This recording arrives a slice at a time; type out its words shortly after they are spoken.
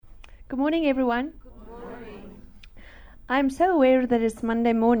Good morning, everyone. Good morning. I'm so aware that it's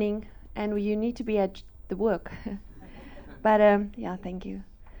Monday morning and you need to be at the work. But, thank you.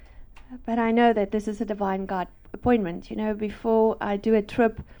 But I know that this is a divine God appointment. You know, before I do a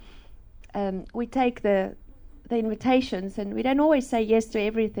trip, we take the invitations, and we don't always say yes to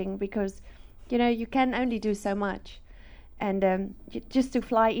everything because, you know, you can only do so much. And just to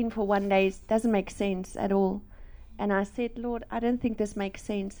fly in for one day doesn't make sense at all. And I said, Lord, I don't think this makes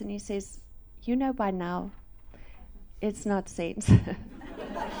sense. And he says, you know by now, it's not sense.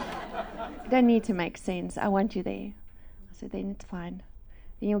 Don't need to make sense. I want you there. I said, then it's fine.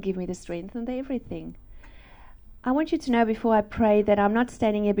 Then you'll give me the strength and everything. I want you to know before I pray that I'm not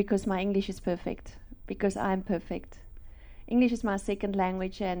standing here because my English is perfect, because I'm perfect. English is my second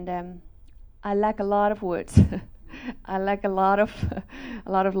language, and I lack a lot of words. I lack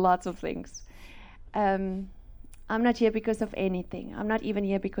lots of things. I'm not here because of anything. I'm not even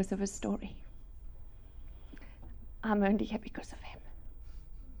here because of a story. I'm only here because of him.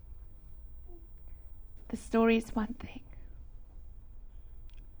 The story is one thing,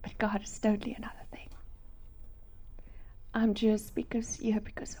 but God is totally another thing. I'm just here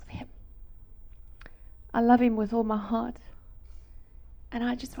because of him. I love him with all my heart, and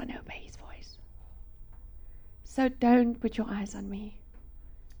I just want to obey his voice. So don't put your eyes on me,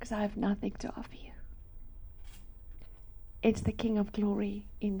 because I have nothing to offer you. It's the King of Glory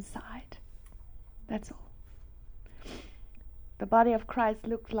inside. That's all. The body of Christ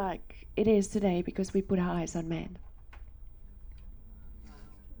looks like it is today because we put our eyes on man.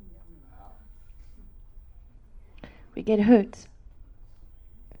 We get hurt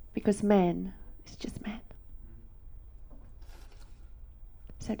because man is just man.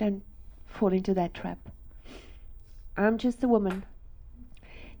 So don't fall into that trap. I'm just a woman.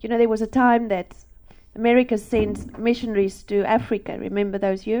 You know, there was a time that America sent missionaries to Africa. Remember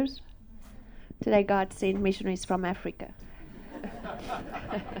those years? Today God sent missionaries from Africa.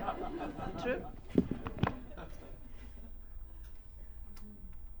 True?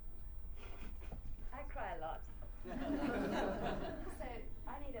 I cry a lot. So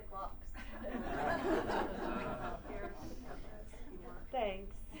I need a box.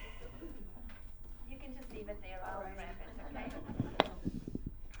 Thanks. You can just leave it there. I'll grab it, okay?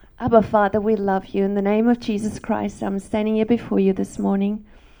 Abba, Father, we love you. In the name of Jesus Christ, I'm standing here before you this morning,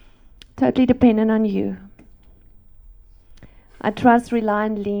 totally dependent on you. I trust, rely,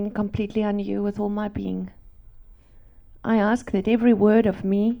 and lean completely on you with all my being. I ask that every word of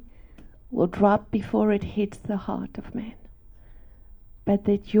me will drop before it hits the heart of man, but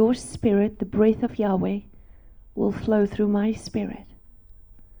that your spirit, the breath of Yahweh, will flow through my spirit.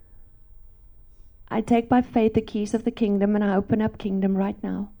 I take by faith the keys of the kingdom, and I open up kingdom right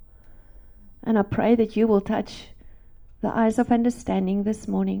now. And I pray that you will touch the eyes of understanding this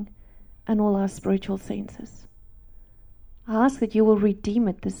morning and all our spiritual senses. I ask that you will redeem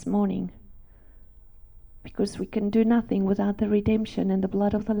it this morning, because we can do nothing without the redemption and the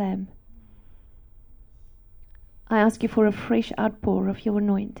blood of the Lamb. I ask you for a fresh outpour of your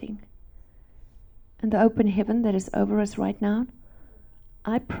anointing and the open heaven that is over us right now.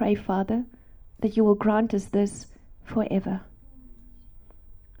 I pray, Father, that you will grant us this forever.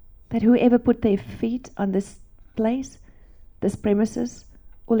 That whoever put their feet on this place, this premises,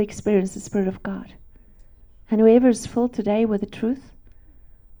 will experience the Spirit of God. And whoever is filled today with the truth,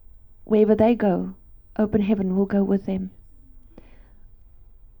 wherever they go, open heaven will go with them.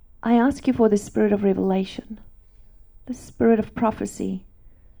 I ask you for the spirit of revelation, the spirit of prophecy,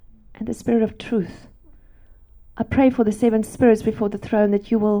 and the spirit of truth. I pray for the 7 spirits before the throne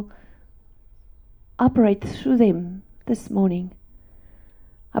that you will operate through them this morning.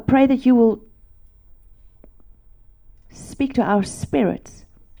 I pray that you will speak to our spirits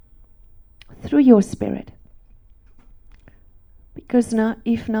through your spirit. Because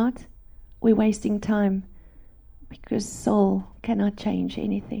if not, we're wasting time, because soul cannot change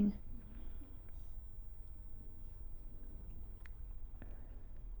anything.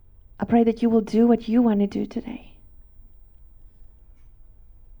 I pray that you will do what you want to do today.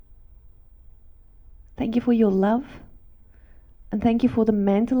 Thank you for your love. And thank you for the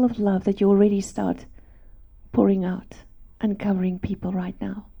mantle of love that you already start pouring out and covering people right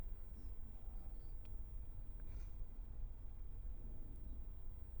now.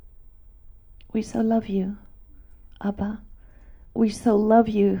 We so love you, Abba. We so love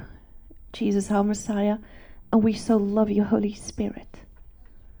you, Jesus, our Messiah. And we so love you, Holy Spirit.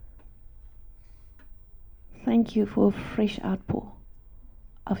 Thank you for a fresh outpour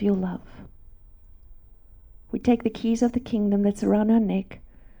of your love. We take the keys of the kingdom that's around our neck,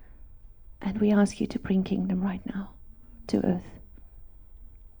 and we ask you to bring kingdom right now to earth.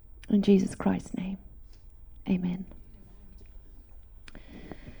 In Jesus Christ's name. Amen.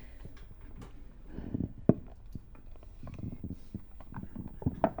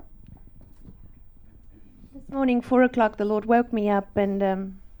 This morning, 4 o'clock, the Lord woke me up and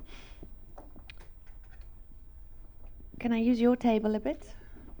can I use your table a bit?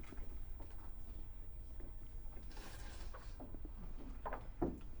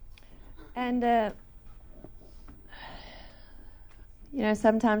 And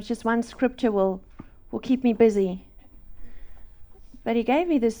sometimes just one scripture will keep me busy. But he gave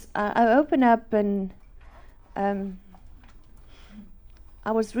me this. I opened up and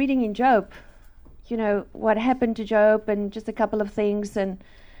I was reading in Job, what happened to Job and just a couple of things. And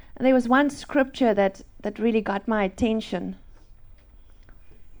there was one scripture that really got my attention.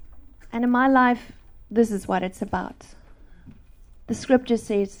 And in my life, this is what it's about. The scripture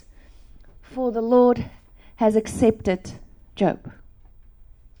says, "For the Lord has accepted Job."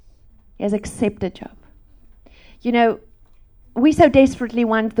 He has accepted Job. We so desperately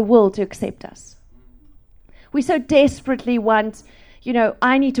want the world to accept us. We so desperately want,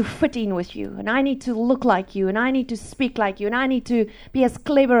 I need to fit in with you, and I need to look like you, and I need to speak like you, and I need to be as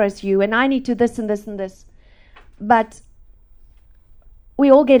clever as you, and I need to this and this and this. But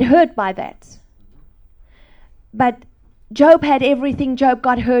we all get hurt by that. But Job had everything. Job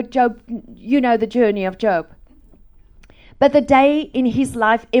got hurt. Job, the journey of Job. But the day in his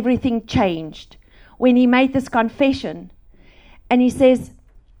life, everything changed when he made this confession. And he says,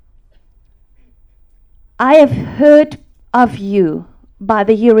 "I have heard of you by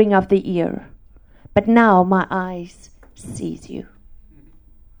the hearing of the ear, but now my eyes sees you."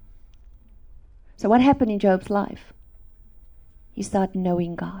 So what happened in Job's life? He started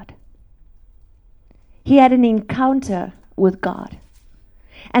knowing God. He had an encounter with God.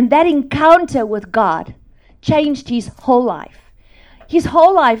 And that encounter with God changed his whole life. His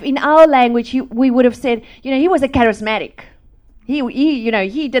whole life, in our language, we would have said, he was a charismatic.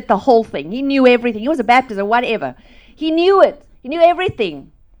 He did the whole thing. He knew everything. He was a Baptist or whatever. He knew it. He knew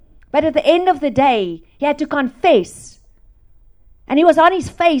everything. But at the end of the day, he had to confess. And he was on his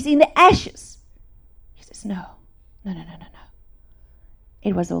face in the ashes. He says, no.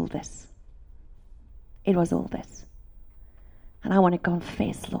 It was all this. It was all this. And I want to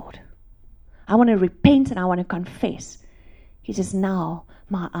confess, Lord. I want to repent and I want to confess. He says, now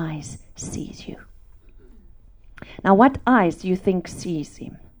my eyes sees you. Now, what eyes do you think sees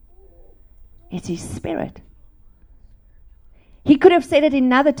him? It's his spirit. He could have said it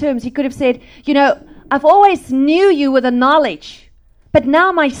in other terms. He could have said, I've always knew you with a knowledge, but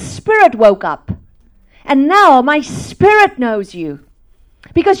now my spirit woke up. And now my spirit knows you.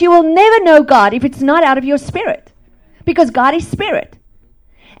 Because you will never know God if it's not out of your spirit. Because God is spirit.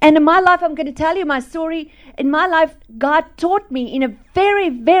 And in my life, I'm going to tell you my story. In my life, God taught me in a very,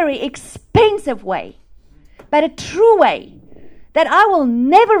 very expensive way, but a true way, that I will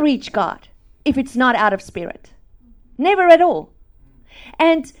never reach God if it's not out of spirit. Never at all.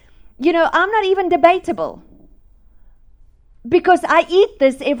 And, I'm not even debatable, because I eat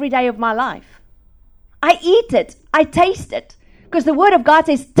this every day of my life. I eat it. I taste it. Because the Word of God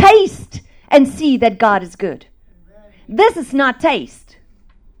says, taste and see that God is good. This is not taste.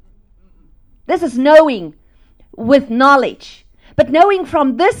 This is knowing with knowledge. But knowing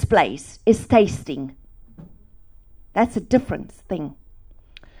from this place is tasting. That's a different thing.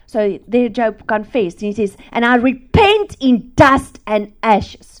 So there Job confessed. And he says, and I repent in dust and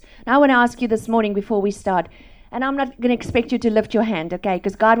ashes. Now I want to ask you this morning before we start. And I'm not going to expect you to lift your hand, okay?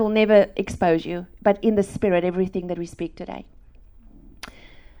 Because God will never expose you. But in the spirit, everything that we speak today.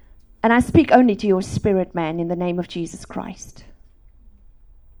 And I speak only to your spirit man in the name of Jesus Christ.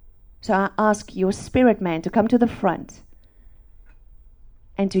 So I ask your spirit man to come to the front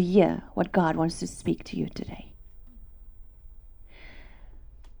and to hear what God wants to speak to you today.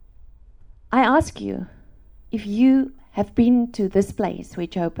 I ask you if you have been to this place where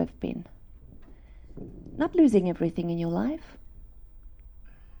Job have been, not losing everything in your life.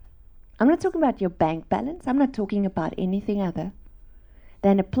 I'm not talking about your bank balance. I'm not talking about anything other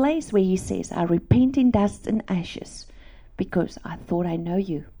than a place where he says, I repent in dust and ashes because I thought I know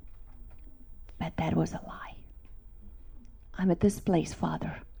you. But that was a lie. I'm at this place,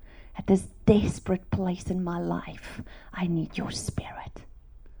 Father, at this desperate place in my life. I need your spirit.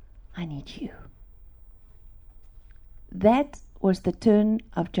 I need you. That was the turn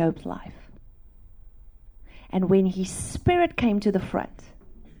of Job's life. And when his spirit came to the front,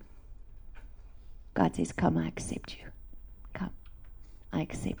 God says, come, I accept you. Come, I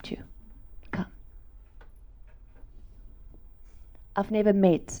accept you. Come. I've never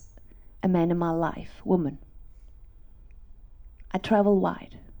met a man in my life, woman. I travel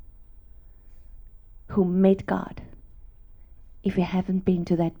wide. who met God if you haven't been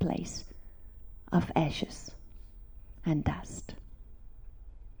to that place of ashes and dust?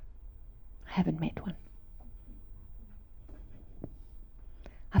 I haven't met one.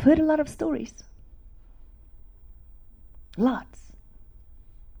 I've heard a lot of stories. Lots.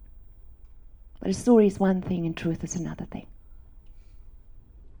 But a story is one thing and truth is another thing.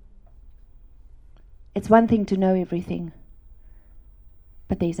 It's one thing to know everything,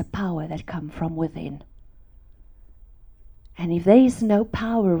 but there's a power that comes from within. And if there is no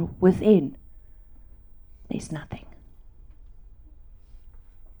power within, there's nothing.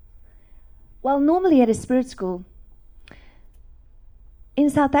 Well, normally at a spirit school, in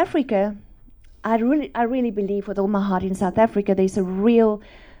South Africa, I really believe with all my heart in South Africa, there's a real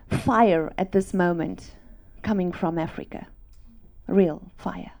fire at this moment coming from Africa. A real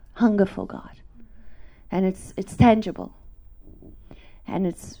fire, hunger for God. And it's tangible. And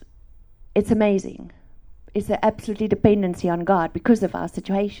it's amazing. It's an absolutely dependency on God because of our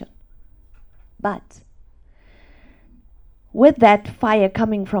situation. But with that fire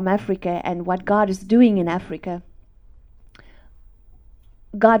coming from Africa and what God is doing in Africa,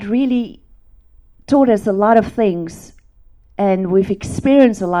 God really taught us a lot of things, and we've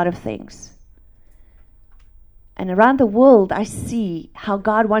experienced a lot of things. And around the world, I see how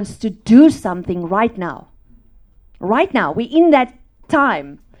God wants to do something right now. Right now, we're in that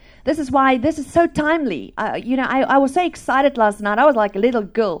time. This is why this is so timely. I was so excited last night. I was like a little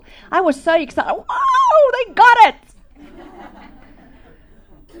girl. I was so excited. Wow, they got it!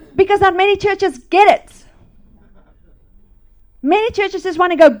 Because not many churches get it. Many churches just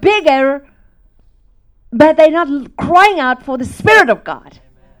want to go bigger, but they're not crying out for the Spirit of God.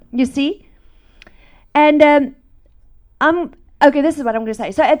 You see? And this is what I'm going to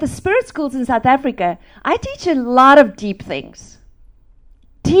say. So at the spirit schools in South Africa, I teach a lot of deep things.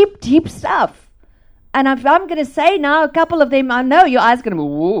 Deep, deep stuff. And if I'm going to say now a couple of them, I know your eyes are going to be,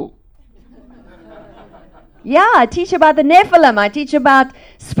 whoa. Yeah, I teach about the Nephilim. I teach about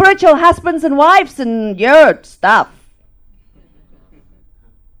spiritual husbands and wives and stuff.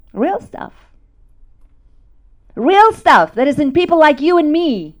 Real stuff. Real stuff that is in people like you and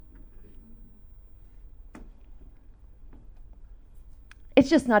me. It's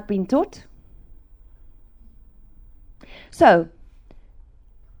just not being taught. So,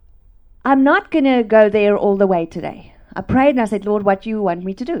 I'm not going to go there all the way today. I prayed and I said, Lord, what do you want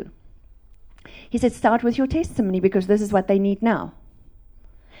me to do? He said, start with your testimony because this is what they need now.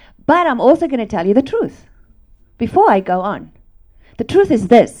 But I'm also going to tell you the truth before I go on. The truth is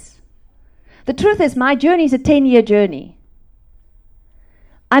this. The truth is my journey is a 10-year journey.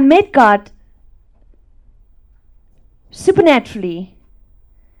 I met God supernaturally.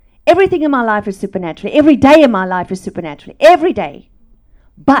 Everything in my life is supernatural. Every day in my life is supernatural. Every day.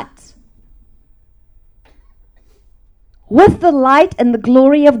 But with the light and the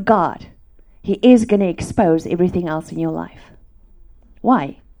glory of God, He is going to expose everything else in your life.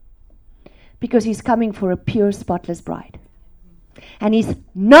 Why? Because He's coming for a pure, spotless bride. And He's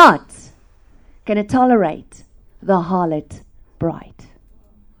not going to tolerate the harlot bride.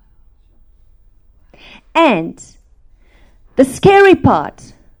 And the scary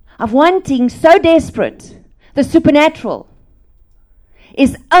part of wanting so desperate the supernatural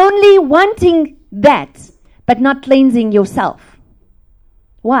is only wanting that, but not cleansing yourself.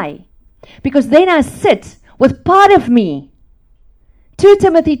 Why? Because then I sit with part of me, 2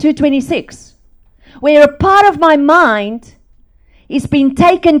 Timothy 2:26, where a part of my mind is being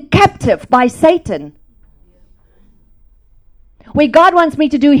taken captive by Satan. Where God wants me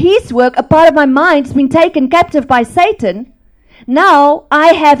to do His work, a part of my mind has been taken captive by Satan. Now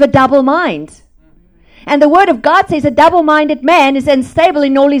I have a double mind. And the Word of God says a double-minded man is unstable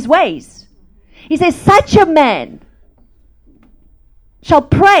in all his ways. He says, such a man shall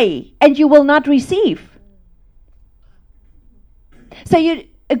pray and you will not receive. So you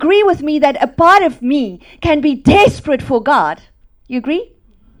agree with me that a part of me can be desperate for God. You agree?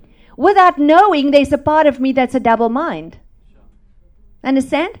 Without knowing there's a part of me that's a double mind.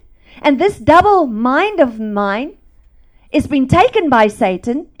 Understand? And this double mind of mine is being taken by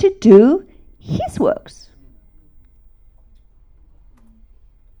Satan to do his works.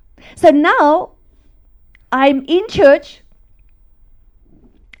 So now I'm in church,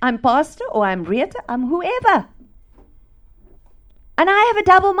 I'm pastor or I'm Rita, I'm whoever. And I have a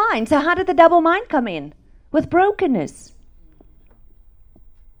double mind. So how did the double mind come in? With brokenness.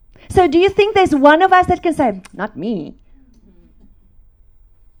 So do you think there's one of us that can say, not me?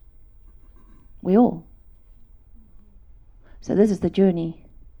 We all. So this is the journey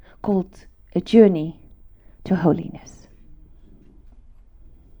called a journey to holiness.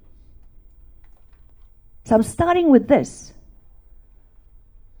 So I'm starting with this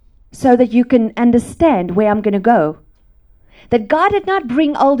so that you can understand where I'm going to go. That God did not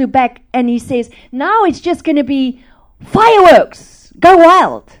bring Aldo back and he says, now it's just going to be fireworks, go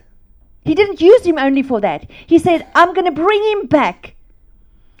wild. He didn't use him only for that. He said, I'm going to bring him back.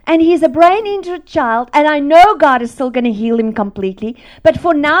 And he's a brain injured child, and I know God is still going to heal him completely. But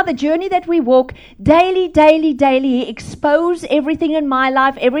for now, the journey that we walk, daily, he exposed everything in my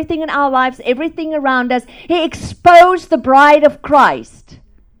life, everything in our lives, everything around us. He exposed the bride of Christ.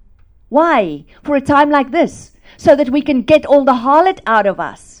 Why? For a time like this, so that we can get all the harlot out of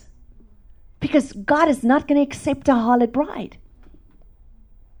us. Because God is not going to accept a harlot bride.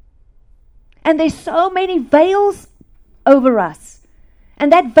 And there's so many veils over us.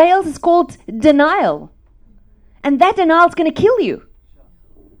 And that veil is called denial. And that denial is going to kill you.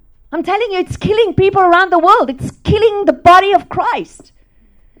 I'm telling you, it's killing people around the world. It's killing the body of Christ.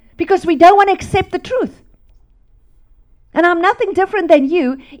 Because we don't want to accept the truth. And I'm nothing different than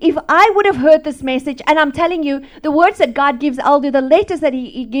you. If I would have heard this message, and I'm telling you, the words that God gives Aldo, the letters that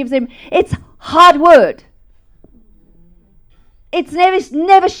he gives him, it's hard word. It's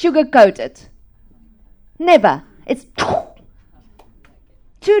never sugar-coated. Never. It's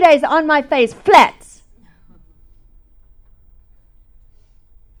 2 days on my face, flats.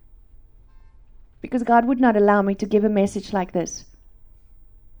 Because God would not allow me to give a message like this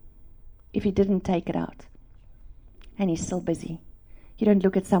if he didn't take it out. And he's still busy. You don't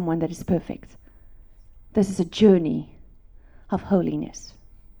look at someone that is perfect. This is a journey of holiness.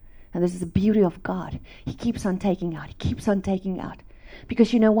 And this is the beauty of God. He keeps on taking out. He keeps on taking out.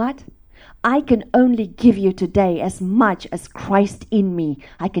 Because you know what? I can only give you today as much as Christ in me.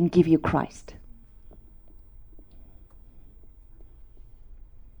 I can give you Christ.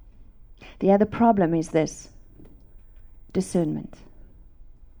 The other problem is this: discernment.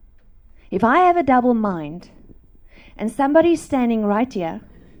 If I have a double mind and somebody's standing right here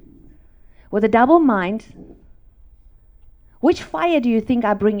with a double mind, which fire do you think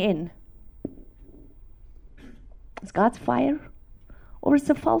I bring in? It's God's fire or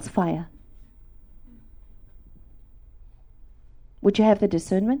it's a false fire? Would you have the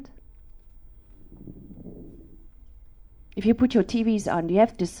discernment? If you put your TVs on, do you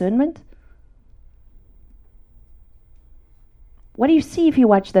have discernment? What do you see if you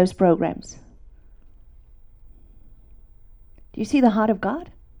watch those programs? Do you see the heart of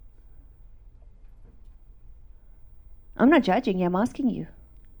God? I'm not judging you, I'm asking you.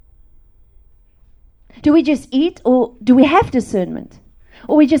 Do we just eat, or do we have discernment?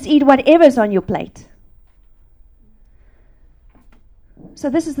 Or we just eat whatever's on your plate? So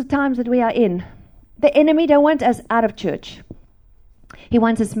this is the times that we are in. The enemy don't want us out of church. He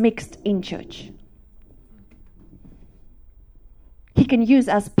wants us mixed in church. He can use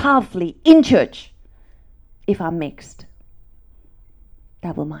us powerfully in church if I'm mixed.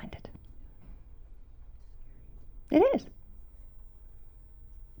 Double-minded. It is.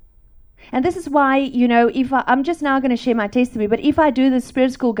 And this is why, if I'm just now going to share my testimony, but if I do the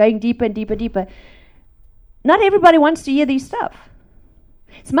spirit school going deeper and deeper, not everybody wants to hear these stuff.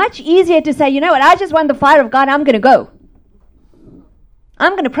 It's much easier to say, you know what, I just want the fire of God, I'm going to go.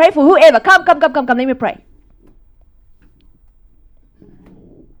 I'm going to pray for whoever. Come, let me pray.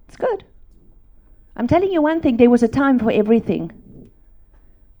 It's good. I'm telling you one thing, there was a time for everything.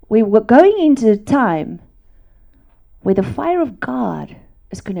 We were going into a time where the fire of God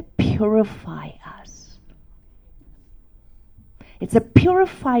is going to purify us. It's a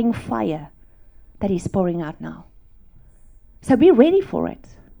purifying fire that he's pouring out now. So be ready for it.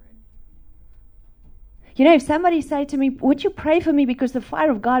 If somebody say to me, would you pray for me because the fire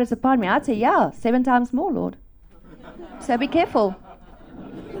of God is upon me? I'd say, yeah, 7 times more, Lord. So be careful.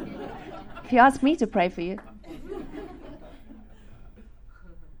 If you ask me to pray for you.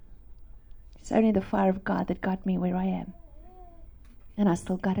 It's only the fire of God that got me where I am. And I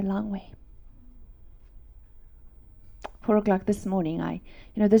still got a long way. 4 o'clock this morning,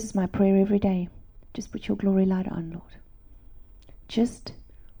 this is my prayer every day. Just put your glory light on, Lord. Just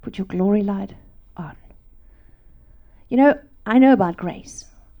put your glory light on. I know about grace.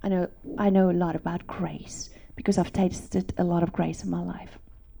 I know a lot about grace because I've tasted a lot of grace in my life.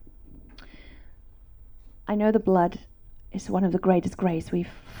 I know the blood is one of the greatest grace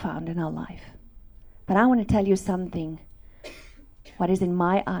we've found in our life. But I want to tell you something. What is in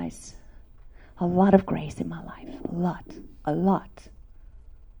my eyes, a lot of grace in my life. A lot.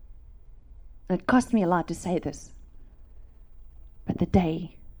 And it cost me a lot to say this. But the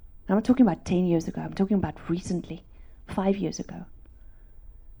day, I'm not talking about 10 years ago, I'm talking about recently, 5 years ago,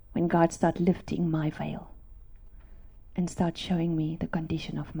 when God started lifting my veil and started showing me the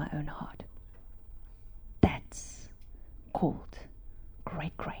condition of my own heart. called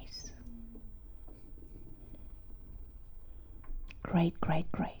great grace. Great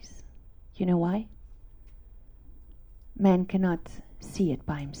grace. You know why? Man cannot see it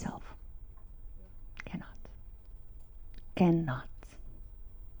by himself. Cannot.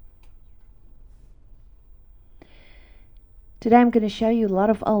 Today I'm going to show you a lot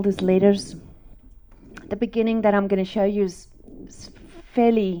of Alder's letters. The beginning that I'm going to show you is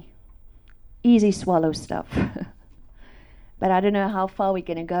fairly easy swallow stuff. But I don't know how far we're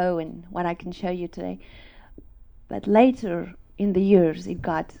going to go and what I can show you today. But later in the years, it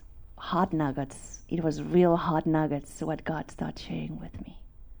got hard nuggets. It was real hard nuggets, what God started sharing with me.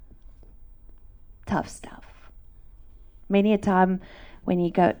 Tough stuff. Many a time when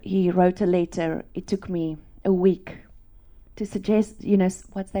he wrote a letter, it took me a week to suggest,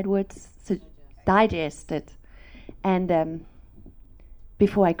 what's that word? Digest it. And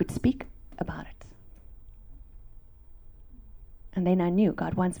before I could speak about it. And then I knew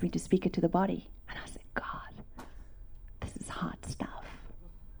God wants me to speak it to the body. And I said, God, this is hard stuff.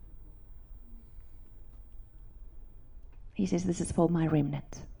 He says, this is for my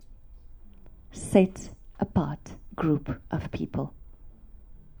remnant. Set apart group of people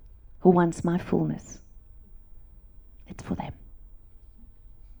who wants my fullness. It's for them.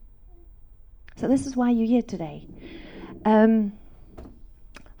 So this is why you're here today.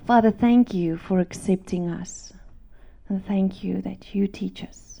 Father, thank you for accepting us. And thank you that you teach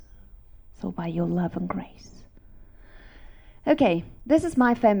us. So by your love and grace. Okay, this is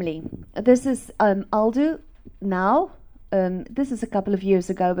my family. This is Aldo now. This is a couple of years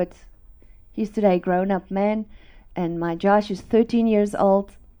ago, but he's today a grown-up man. And my Josh is 13 years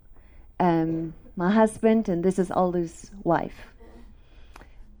old. My husband, and this is Aldo's wife.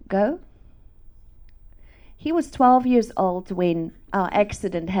 Go. He was 12 years old when our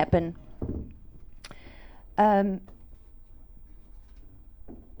accident happened. Let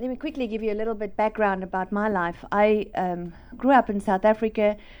me quickly give you a little bit background about my life. I grew up in South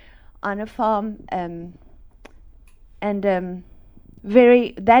Africa on a farm, and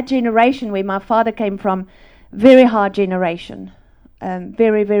that generation where my father came from, very hard generation,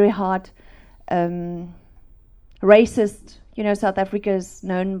 very, very hard, racist. South Africa is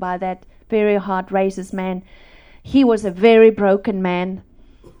known by that, very hard racist man. He was a very broken man,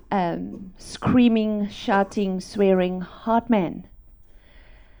 screaming, shouting, swearing, hard man.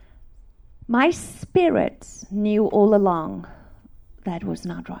 My spirit knew all along that was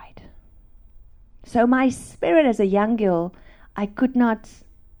not right. So my spirit as a young girl, I could not...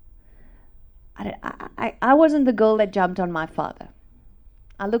 I wasn't the girl that jumped on my father.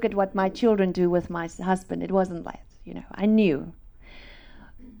 I look at what my children do with my husband. It wasn't that, I knew.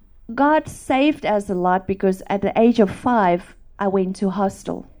 God saved us a lot because at the age of 5, I went to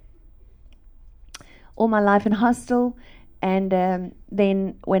hostel. All my life in hostel, and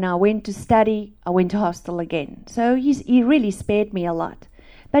then when I went to study, I went to hostel again. So he really spared me a lot.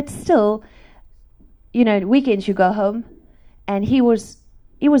 But still, weekends you go home, and he was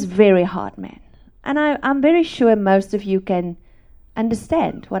very hard man. And I'm very sure most of you can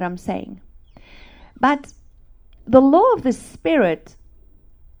understand what I'm saying. But the law of the Spirit,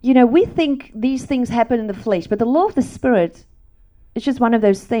 we think these things happen in the flesh, but the law of the Spirit is just one of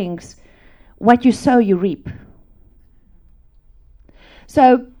those things. What you sow, you reap.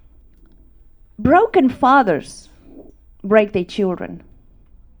 So, broken fathers break their children.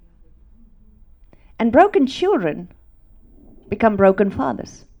 And broken children become broken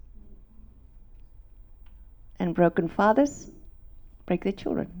fathers. And broken fathers break their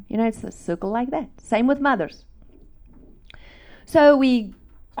children. It's a circle like that. Same with mothers. So we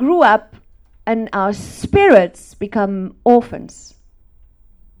grew up and our spirits become orphans.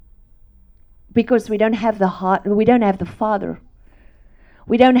 Because we don't have the heart, we don't have the Father.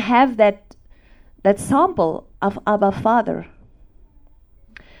 We don't have that sample of Abba Father.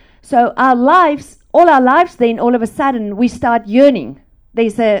 So all our lives then, all of a sudden, we start yearning.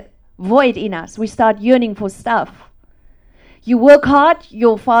 There's a void in us. We start yearning for stuff. You work hard,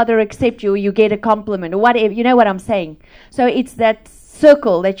 your father accepts you, you get a compliment, or whatever. You know what I'm saying? So it's that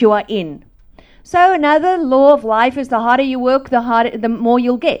circle that you are in. So another law of life is the harder you work, the more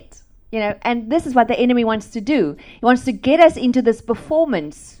you'll get. And this is what the enemy wants to do. He wants to get us into this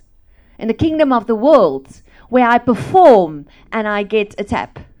performance in the kingdom of the world where I perform and I get a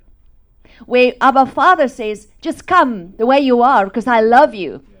tap. Where Abba Father says, just come the way you are because I love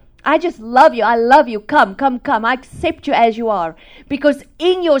you. I just love you. I love you. Come. I accept you as you are. Because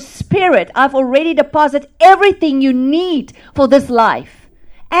in your spirit, I've already deposited everything you need for this life.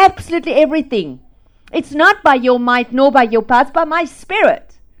 Absolutely everything. It's not by your might nor by your power, it's by my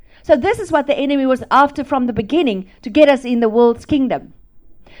spirit. So this is what the enemy was after from the beginning, to get us in the world's kingdom.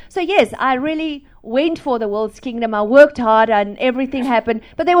 So yes, I really went for the world's kingdom. I worked hard and everything happened,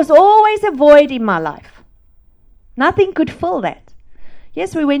 but there was always a void in my life. Nothing could fill that.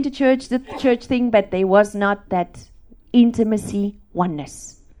 Yes, we went to church, did the church thing, but there was not that intimacy,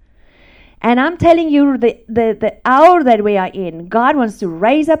 oneness. And I'm telling you, the hour that we are in, God wants to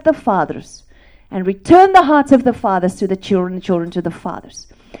raise up the fathers and return the hearts of the fathers to the children to the fathers.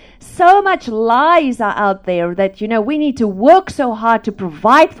 So much lies are out there that, we need to work so hard to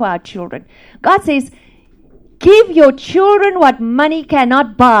provide for our children. God says, give your children what money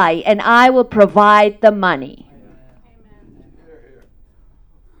cannot buy, and I will provide the money.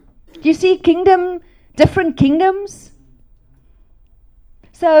 Do you see different kingdoms?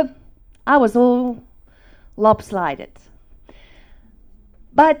 So I was all lopsided.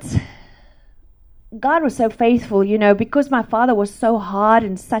 But God was so faithful, because my father was so hard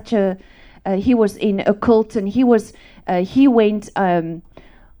and such he was in a cult, and he went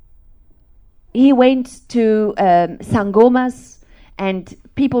to Sangomas, and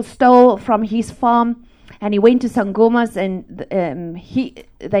people stole from his farm, and he went to Sangomas, and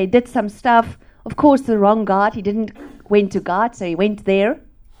they did some stuff. Of course, the wrong God. He didn't went to God, so he went there.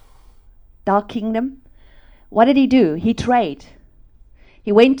 Dark kingdom. What did he do? He traded.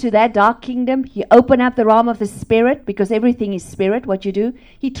 He went to that dark kingdom. He opened up the realm of the spirit, because everything is spirit, what you do.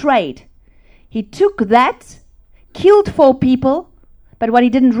 He traded. He took that, killed 4 people, but what he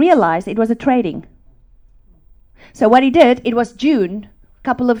didn't realize, it was a trading. So what he did, it was June,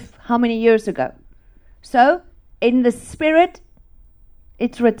 how many years ago. So, in the spirit,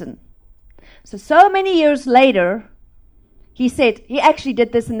 it's written. So many years later, he said, he actually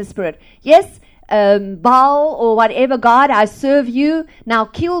did this in the spirit. Yes, Baal or whatever God, I serve you. Now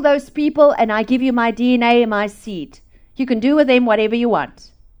kill those people and I give you my DNA and my seed. You can do with them whatever you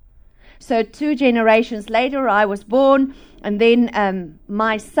want. So 2 generations later, I was born, and then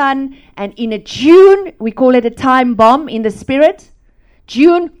my son, and in a June, we call it a time bomb in the spirit.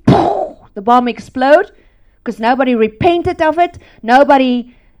 June, the bomb exploded, because nobody repented of it.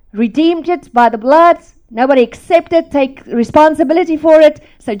 Nobody redeemed it by the blood. Nobody accepted, take responsibility for it.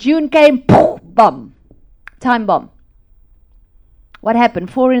 So June came, bomb, time bomb. What happened?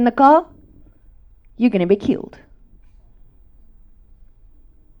 4 in the car? You're going to be killed.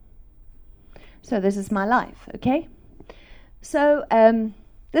 So this is my life, okay? So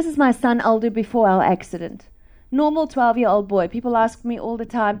this is my son Aldo before our accident. Normal 12-year-old boy. People ask me all the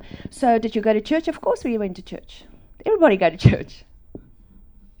time, so did you go to church? Of course we went to church. Everybody go to church.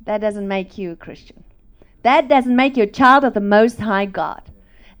 That doesn't make you a Christian. That doesn't make you a child of the Most High God.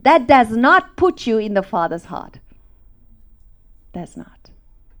 That does not put you in the Father's heart. Does not.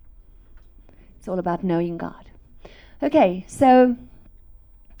 It's all about knowing God. Okay, so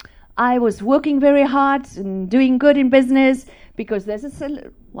I was working very hard and doing good in business, because this is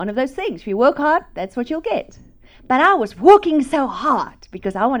one of those things. If you work hard, that's what you'll get. But I was working so hard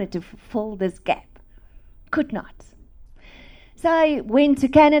because I wanted to fill this gap. Could not. So I went to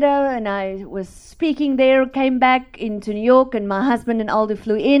Canada and I was speaking there, came back into New York, and my husband and Aldo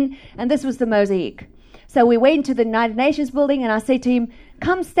flew in, and this was the mosaic. So we went to the United Nations building, and I said to him,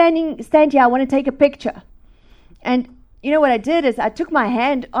 come stand here, I want to take a picture. And you know what I did is I took my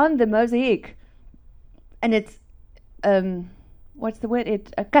hand on the mosaic, and it's, what's the word?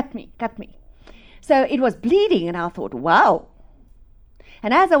 It cut me. So it was bleeding, and I thought, wow.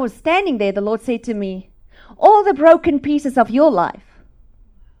 And as I was standing there, the Lord said to me, all the broken pieces of your life,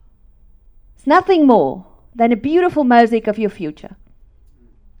 it's nothing more than a beautiful mosaic of your future.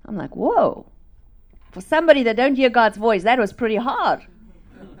 I'm like, whoa. For somebody that don't hear God's voice, that was pretty hard.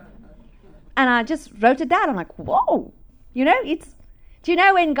 And I just wrote it down. I'm like, whoa. Do you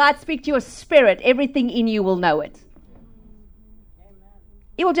know when God speaks to your spirit, everything in you will know it?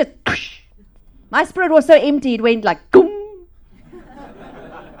 It will just, my spirit was so empty, it went like, boom.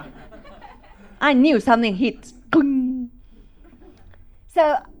 I knew something hit.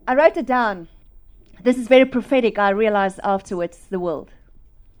 So I wrote it down. This is very prophetic. I realized afterwards, the world.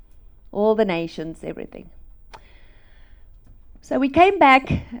 All the nations, everything. So we came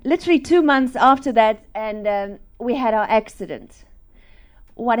back literally 2 months after that, and we had our accident.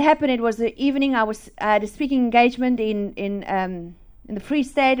 What happened, it was the evening, I had a speaking engagement in the Free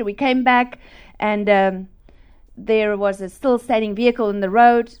State. We came back, and there was a still standing vehicle in the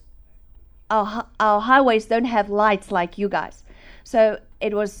road. Our highways don't have lights like you guys. So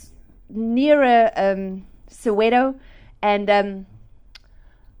it was near Soweto, and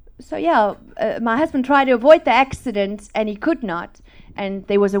my husband tried to avoid the accident, and he could not. And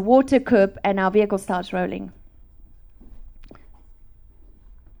there was a water curb, and our vehicle starts rolling.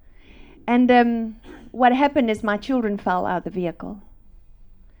 And what happened is my children fell out of the vehicle.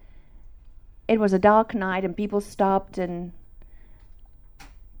 It was a dark night and people stopped, and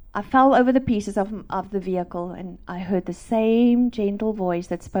I fell over the pieces of the vehicle, and I heard the same gentle voice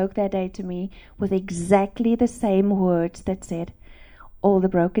that spoke that day to me with exactly the same words that said, all the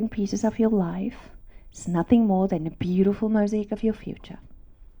broken pieces of your life is nothing more than a beautiful mosaic of your future.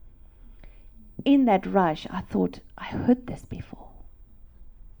 In that rush, I thought, I heard this before.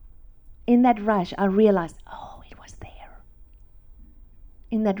 In that rush, I realized, oh, it was there.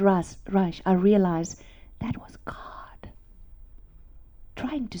 In that rush, I realized that was God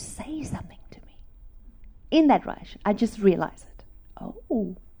trying to say something to me. In that rush, I just realized it.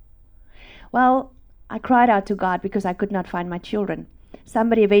 Oh. Well, I cried out to God because I could not find my children.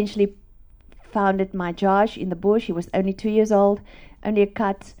 Somebody eventually found my Josh in the bush. He was only 2 years old, only a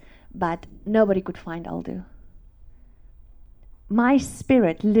cut, but nobody could find Aldo. My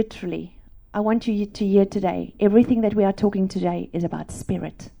spirit, literally, I want you to hear today, everything that we are talking today is about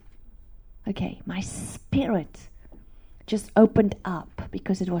spirit. Okay, my spirit just opened up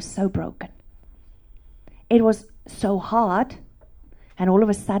because it was so broken. It was so hard, and all of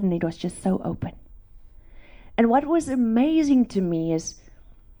a sudden it was just so open. And what was amazing to me is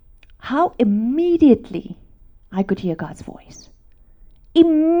how immediately I could hear God's voice.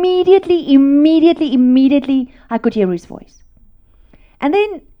 Immediately, I could hear His voice. And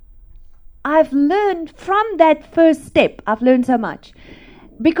then I've learned from that first step, I've learned so much.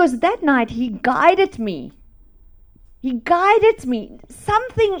 Because that night He guided me. He guided me.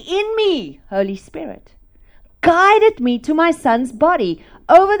 Something in me, Holy Spirit, guided me to my son's body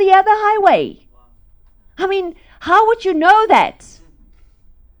over the other highway. I mean, how would you know that?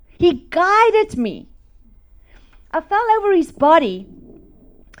 He guided me. I fell over his body,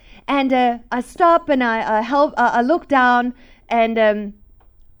 and I stopped and I looked down, and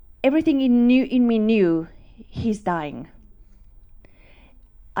everything in me knew he's dying.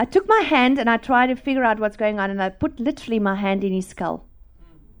 I took my hand and I tried to figure out what's going on, and I put literally my hand in his skull,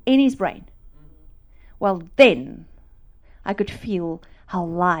 in his brain. Well, then I could feel how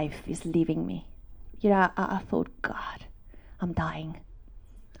life is leaving me. You know, I thought, God, I'm dying.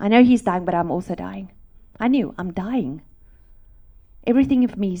 I know he's dying, but I'm also dying. I knew I'm dying. Everything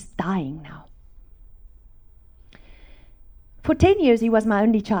of me is dying now. For 10 years, he was my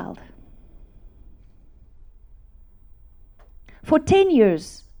only child. For 10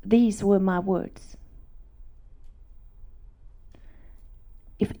 years, these were my words.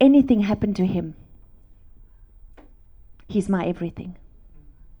 If anything happened to him, he's my everything.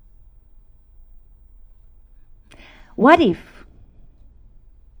 What if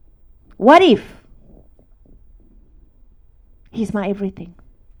he's my everything?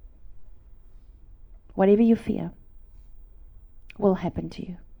 Whatever you fear will happen to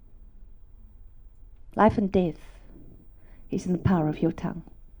you. Life and death is in the power of your tongue.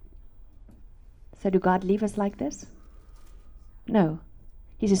 So do God leave us like this? No.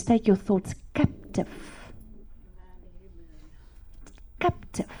 He says, take your thoughts captive.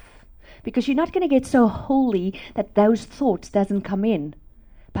 Captive. Because you're not going to get so holy that those thoughts doesn't come in.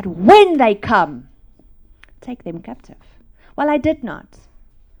 But when they come, take them captive. Well, I did not.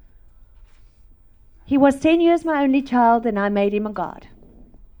 He was 10 years my only child, and I made him a god.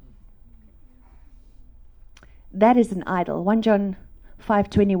 That is an idol. 1 John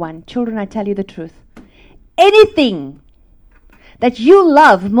 5:21. Children, I tell you the truth. Anything that you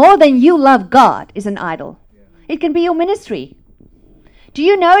love more than you love God is an idol. It can be your ministry. Do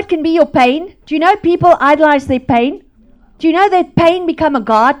you know it can be your pain? Do you know people idolize their pain? Do you know that pain become a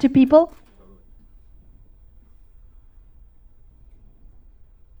god to people?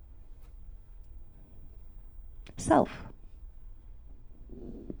 Self.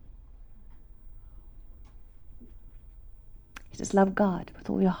 He says, love God with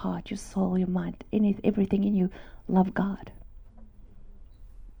all your heart, your soul, your mind, everything in you. Love God.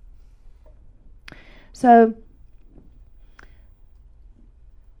 So,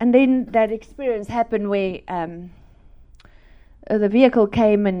 and then that experience happened where the vehicle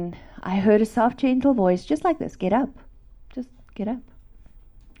came, and I heard a soft, gentle voice, just like this, get up. Just get up.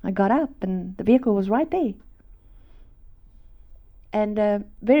 I got up, and the vehicle was right there. And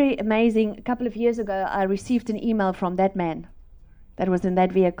very amazing, a couple of years ago, I received an email from that man that was in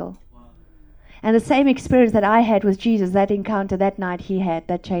that vehicle. Wow. And the same experience that I had with Jesus, that encounter that night he had,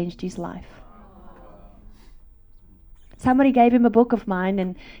 that changed his life. Somebody gave him a book of mine,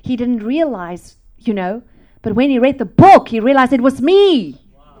 and he didn't realize, you know, but when he read the book, he realized it was me.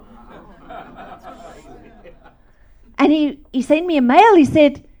 And he sent me a mail. He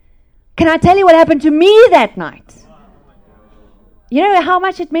said, can I tell you what happened to me that night? You know how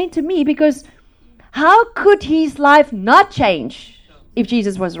much it meant to me, because how could his life not change if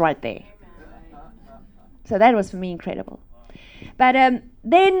Jesus was right there? So that was for me incredible. But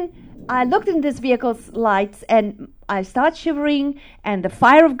then I looked in this vehicle's lights and I started shivering, and the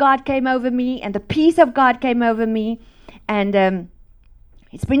fire of God came over me and the peace of God came over me. And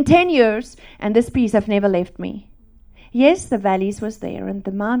it's been 10 years and this peace have never left me. Yes, the valleys was there and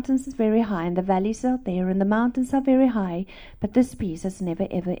the mountains is very high and the valleys are there and the mountains are very high. But this peace has never,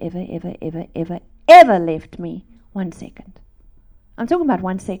 ever, ever, ever, ever, ever, ever left me 1 second. I'm talking about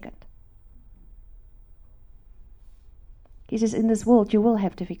 1 second. He says, in this world you will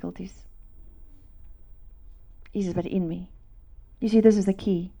have difficulties. He says, but in me. You see, this is the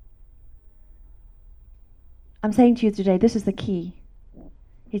key. I'm saying to you today, this is the key.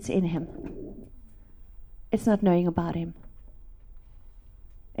 It's in him. It's not knowing about him.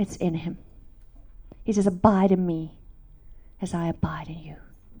 It's in him. He says, abide in me as I abide in you.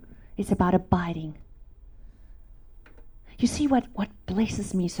 It's about abiding. You see what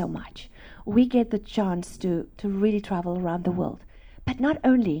blesses me so much? We get the chance to really travel around the world. But not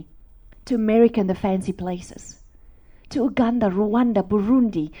only to America and the fancy places. To Uganda, Rwanda,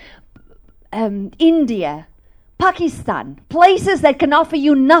 Burundi, India, Pakistan. Places that can offer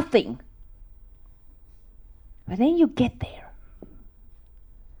you nothing. But then you get there.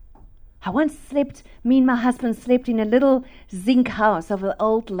 I once me and my husband slept in a little zinc house of an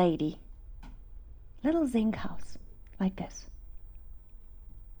old lady. Little zinc house, like this.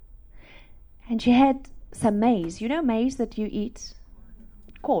 And she had some maize. You know maize that you eat?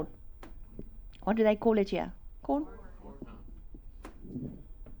 Corn. What do they call it here? Corn?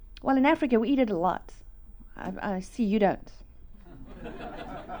 Well, in Africa we eat it a lot. I see you don't.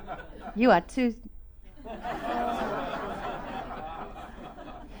 You are too...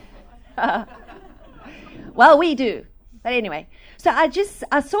 Well, we do. But anyway, so I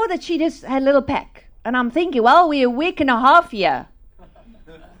saw that she just had a little pack. And I'm thinking, well, we're a week and a half here.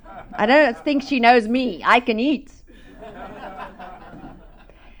 I don't think she knows me. I can eat.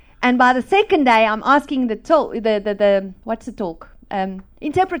 And by the second day, I'm asking what's the talk?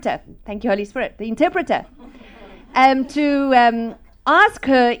 Interpreter. Thank you, Holy Spirit. The interpreter. To ask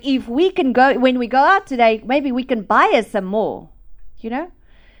her if we can go, when we go out today, maybe we can buy us some more, you know?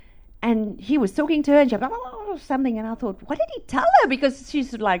 And he was talking to her and she something, and I thought, what did he tell her? Because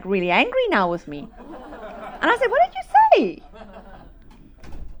she's like really angry now with me. And I said, what did you say?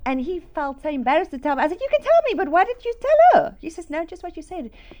 And he felt so embarrassed to tell me. I said, you can tell me, but why did you tell her? He says, no, just what you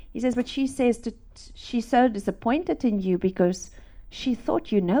said. He says, but she says she's so disappointed in you because she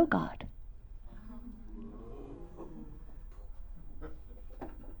thought you know God.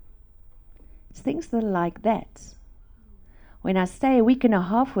 It's things that are like that. When I stay a week and a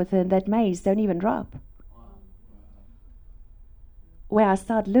half with her, that maize don't even drop. Where I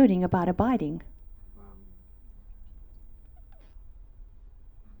start learning about abiding.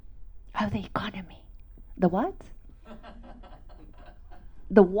 Oh, the economy. The what?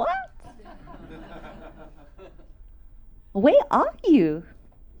 The what? Where are you?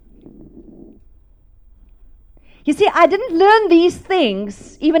 You see, I didn't learn these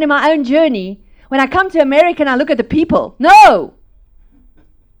things, even in my own journey, when I come to America and I look at the people. No!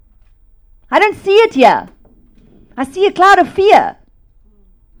 I don't see it here. I see a cloud of fear.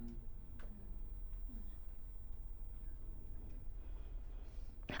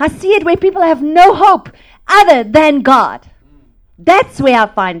 I see it where people have no hope other than God. That's where I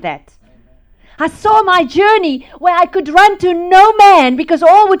find that. I saw my journey where I could run to no man because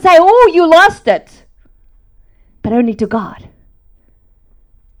all would say, oh, you lost it. But only to God.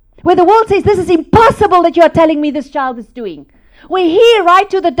 Where the world says, this is impossible that you are telling me this child is doing. We're here, right,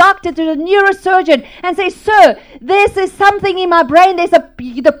 to the doctor, to the neurosurgeon, and say, sir, this is something in my brain.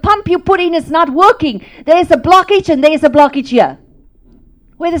 The pump you put in is not working. There's a blockage and there's a blockage here.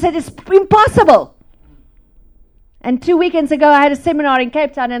 Where they said, it's impossible. And 2 weekends ago, I had a seminar in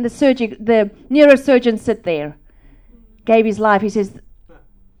Cape Town, and the neurosurgeon sit there, gave his life. He says,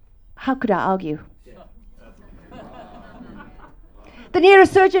 how could I argue? The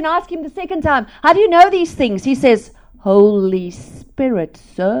neurosurgeon asked him the second time, how do you know these things? He says, Holy Spirit,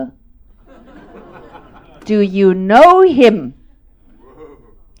 sir. Do you know him?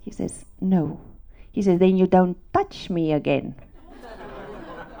 He says, no. He says, then you don't touch me again.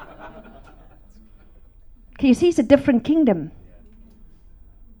 Can you see it's a different kingdom?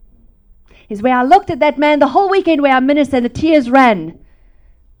 Is where I looked at that man the whole weekend where I ministered and the tears ran.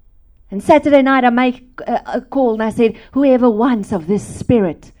 And Saturday night I made a call and I said, whoever wants of this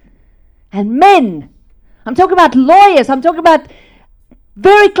spirit. And men, I'm talking about lawyers, I'm talking about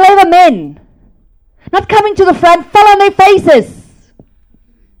very clever men. Not coming to the front, fall on their faces.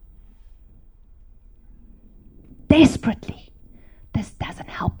 desperately, this doesn't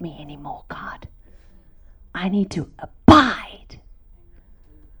help me anymore, God. I need to abide.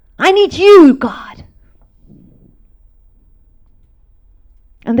 I need you, God.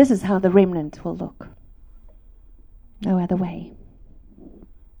 And this is how the remnant will look. No other way.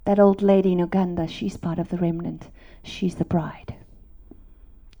 That old lady in Uganda, she's part of the remnant. She's the bride.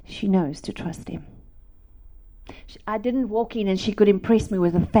 She knows to trust him. I didn't walk in and she could impress me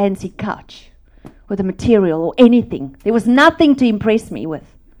with a fancy couch, with a material or anything. There was nothing to impress me with.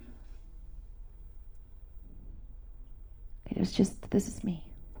 It was just, this is me.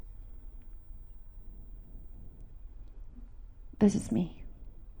 This is me.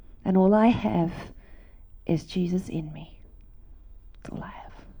 And all I have is Jesus in me. That's all I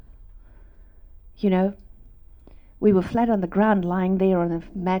have. You know, we were flat on the ground, lying there on a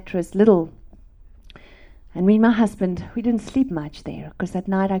mattress, little. And me and my husband, we didn't sleep much there, because that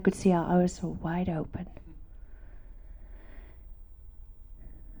night I could see our eyes were wide open.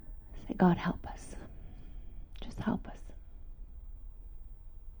 Say, God, help us. Just help us.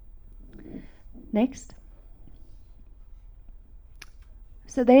 Next.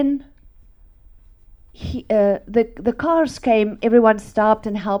 So then, the cars came. Everyone stopped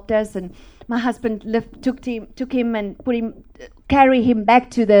and helped us, and my husband took him and carry him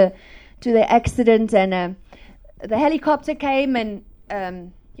back to the accident, and the helicopter came, and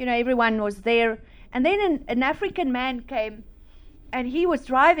everyone was there. And then an African man came, and he was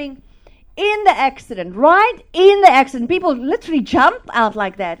driving in the accident, right in the accident. People literally jumped out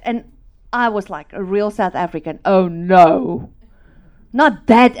like that, and I was like a real South African. Oh no, not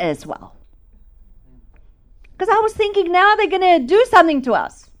that as well. Because I was thinking, now they're going to do something to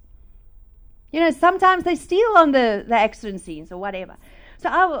us. Sometimes they steal on the accident scenes or whatever. So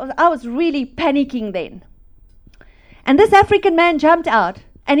I was really panicking then. And this African man jumped out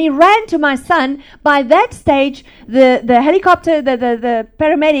and he ran to my son. By that stage, the helicopter, the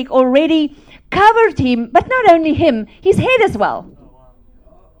paramedic already covered him, but not only him, his head as well.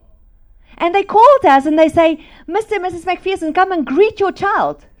 And they called us and they say, Mr. and Mrs. McPherson, come and greet your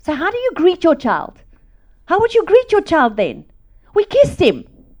child. So how do you greet your child? How would you greet your child then? We kissed him.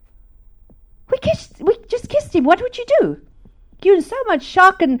 We just kissed him. What would you do? You're in so much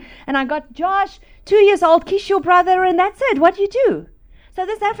shock, and I got Josh, 2 years old, kiss your brother, and that's it. What do you do? So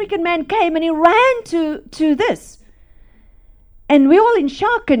this African man came and he ran to this. And we're all in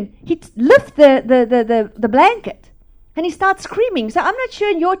shock, and he lifts the blanket and he starts screaming. So I'm not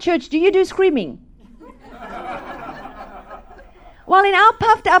sure in your church, do you do screaming? Well, in our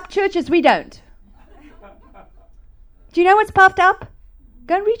puffed up churches, we don't. Do you know what's puffed up?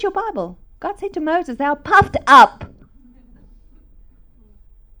 Go and read your Bible. God said to Moses, they are puffed up.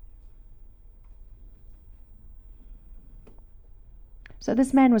 So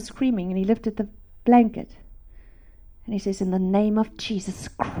this man was screaming and he lifted the blanket. And he says, in the name of Jesus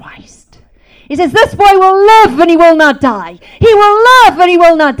Christ. He says, this boy will live and he will not die. He will live and he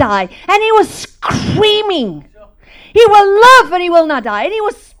will not die. And he was screaming. He will live and he will not die. And he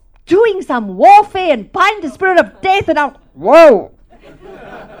was doing some warfare and bind the spirit of death. And whoa.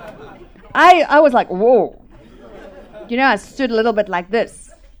 I was like, whoa. I stood a little bit like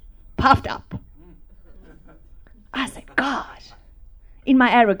this, puffed up. I said, God, in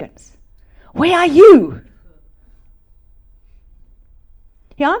my arrogance, where are you?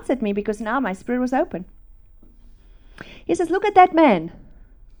 He answered me because now my spirit was open. He says, look at that man.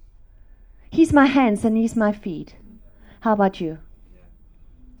 He's my hands and he's my feet. How about you?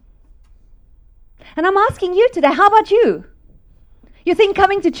 And I'm asking you today, how about you? You think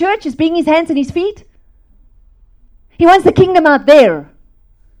coming to church is being his hands and his feet? He wants the kingdom out there.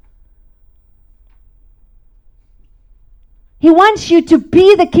 He wants you to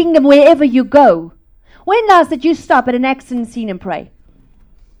be the kingdom wherever you go. When last did you stop at an accident scene and pray?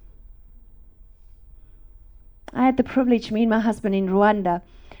 I had the privilege, me and my husband in Rwanda,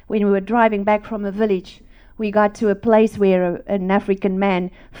 when we were driving back from a village, we got to a place where an African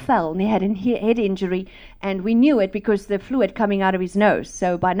man fell and he had a head injury, and we knew it because the fluid coming out of his nose.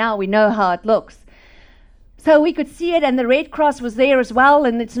 So by now we know how it looks. So we could see it, and the Red Cross was there as well,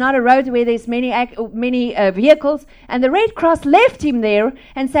 and it's not a road where there's many vehicles. And the Red Cross left him there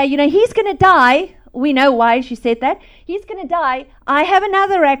and say, he's going to die. We know why she said that. He's going to die. I have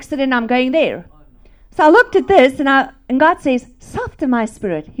another accident. I'm going there. So I looked at this, and God says, soften my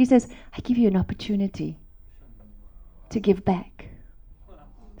spirit. He says, I give you an opportunity to give back.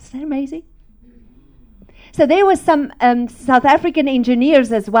 Isn't that amazing? So there were some South African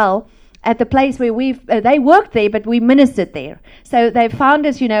engineers as well at the place where they worked there, but we ministered there. So they found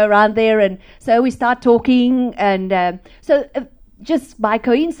us, around there, and so we start talking, and so just by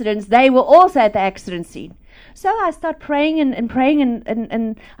coincidence, they were also at the accident scene. So I start praying and praying,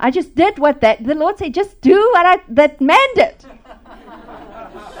 and I just did what the Lord said, just do what that man did.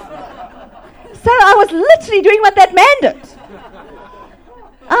 So I was literally doing what that man did.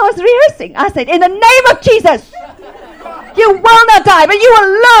 I was rehearsing. I said, in the name of Jesus, you will not die, but you will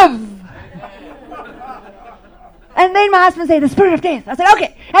live. And then my husband said, the spirit of death. I said,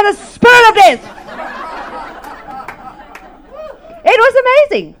 okay, and the spirit of death. It was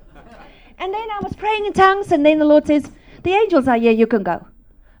amazing. And then I was praying in tongues, and then the Lord says, the angels are here, you can go.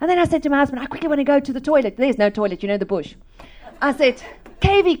 And then I said to my husband, I quickly want to go to the toilet. There's no toilet, the bush. I said,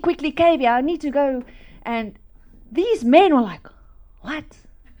 KV, quickly, KV, I need to go. And these men were like, what?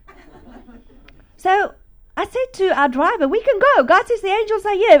 So I said to our driver, we can go. God says the angels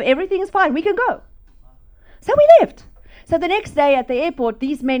are here. Everything is fine. We can go. So we left. So the next day at the airport,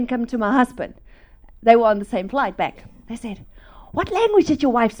 these men come to my husband. They were on the same flight back. They said, what language did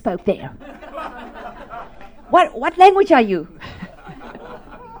your wife spoke there? What language are you?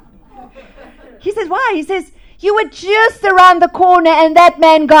 He says, why? He says, you were just around the corner and that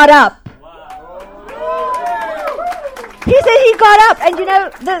man got up. He said he got up, and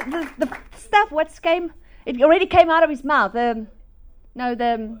the stuff, it already came out of his mouth. Out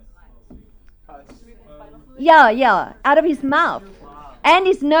of his mouth and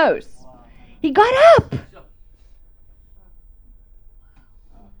his nose. He got up.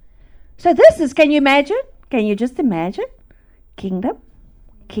 So this is, can you imagine? Can you just imagine? Kingdom.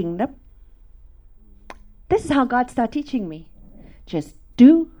 This is how God started teaching me. Just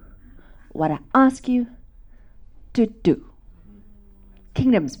do what I ask you to do.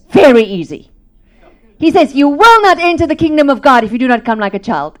 Kingdom's very easy. He says, you will not enter the kingdom of God if you do not come like a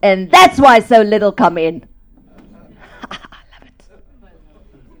child. And that's why so little come in. I love it.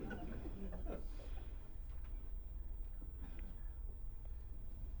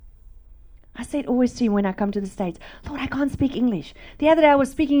 I say it always to him when I come to the States, Lord, I can't speak English. The other day I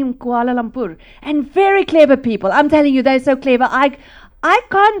was speaking in Kuala Lumpur, and very clever people. I'm telling you, they're so clever. I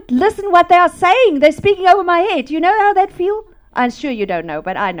can't listen what they are saying. They're speaking over my head. You know how that feels? I'm sure you don't know,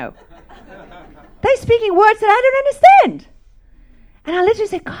 but I know. They're speaking words that I don't understand. And I literally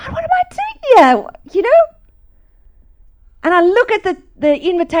said, God, what am I doing here? And I look at the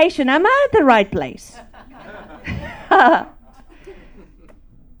invitation. Am I at the right place?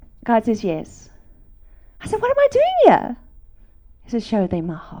 God says, yes. I said, what am I doing here? He says, show them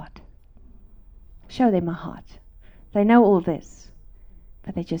my heart. Show them my heart. They know all this,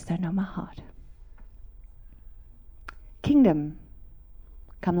 but they just don't know my heart. Kingdom,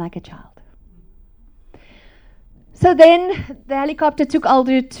 come like a child. So then the helicopter took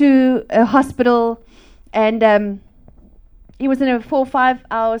Aldo to a hospital, and he was in a 4 or 5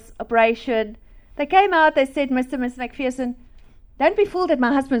 hours operation. They came out, they said, Mr. and Miss McPherson, don't be fooled that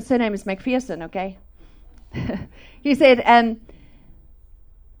my husband's surname is McPherson, okay? He said,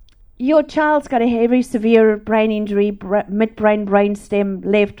 your child's got a very severe brain injury, midbrain, brainstem,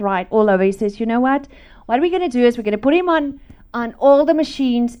 left, right, all over. He says, you know what? What we're going to do is we're going to put him on all the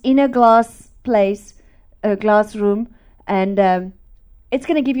machines in a glass place, a glass room, and it's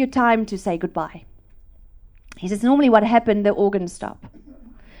going to give you time to say goodbye. He says, normally what happened, the organs stop.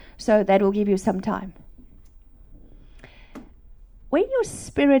 So that will give you some time. When your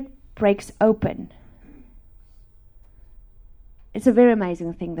spirit breaks open, it's a very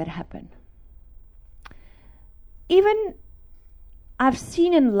amazing thing that happened. Even I've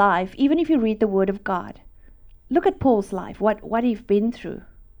seen in life, even if you read the Word of God, look at Paul's life, what he's been through.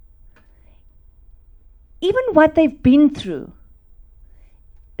 Even what they've been through,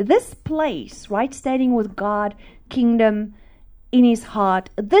 this place, right, standing with God, kingdom in his heart,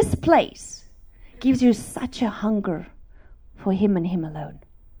 this place gives you such a hunger for him and him alone.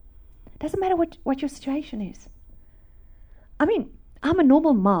 Doesn't matter what your situation is. I mean, I'm a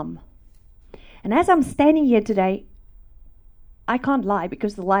normal mom. And as I'm standing here today, I can't lie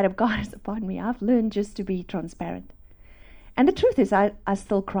because the light of God is upon me. I've learned just to be transparent. And the truth is, I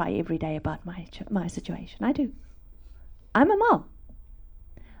still cry every day about my situation. I do. I'm a mom.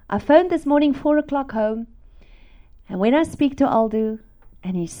 I phoned this morning 4 o'clock home. And when I speak to Aldo,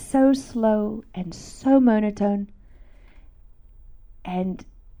 and he's so slow and so monotone, and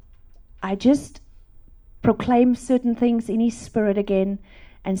I just proclaim certain things in his spirit again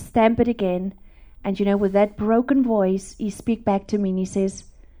and stamp it again. And with that broken voice, he speaks back to me and he says,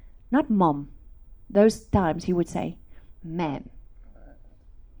 not mom. Those times he would say, ma'am.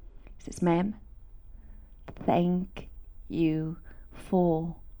 He says, ma'am, thank you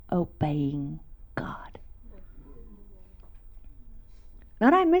for obeying God.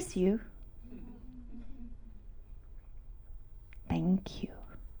 Not I miss you. Thank you.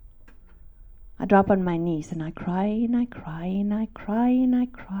 I drop on my knees and I cry and I cry and I cry and I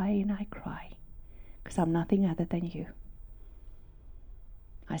cry and I cry. Because I'm nothing other than you.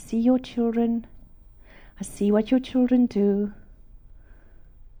 I see your children. I see what your children do.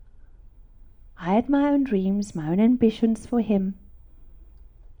 I had my own dreams, my own ambitions for him.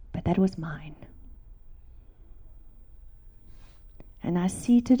 But that was mine. And I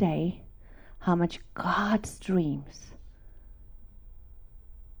see today how much God's dreams.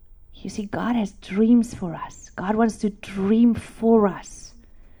 You see, God has dreams for us. God wants to dream for us.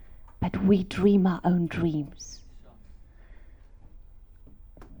 But we dream our own dreams.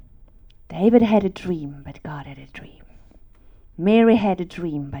 David had a dream, but God had a dream. Mary had a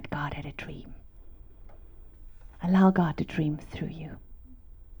dream, but God had a dream. Allow God to dream through you.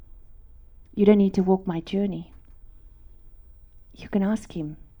 You don't need to walk my journey. You can ask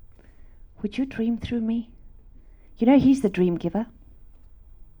him, would you dream through me? You know, he's the dream giver.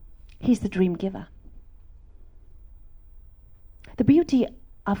 He's the dream giver. The beauty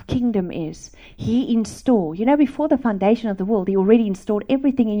of kingdom is he installed, you know, before the foundation of the world, he already installed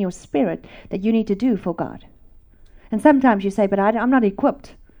everything in your spirit that you need to do for God. And sometimes you say, but I'm not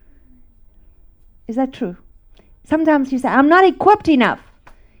equipped. Is that true? Sometimes you say, I'm not equipped enough.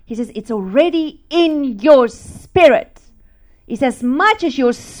 He says, it's already in your spirit. He says, as much as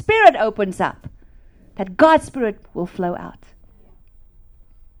your spirit opens up, that God's spirit will flow out.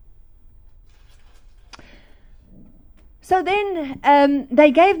 So then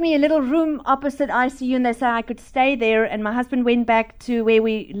they gave me a little room opposite ICU, and they said I could stay there. And my husband went back to where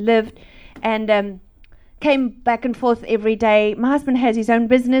we lived and came back and forth every day. My husband has his own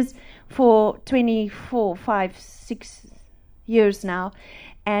business for 6 years now.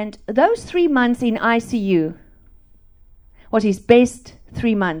 And those 3 months in ICU was his best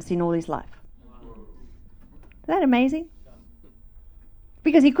 3 months in all his life. Isn't that amazing?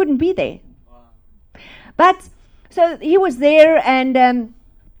 Because he couldn't be there. But so he was there and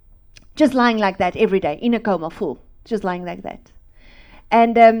just lying like that every day, in a coma, full, just lying like that.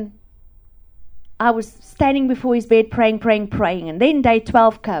 And I was standing before his bed praying. And then day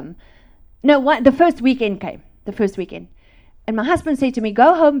 12 came. The first weekend came, the first weekend. And my husband said to me,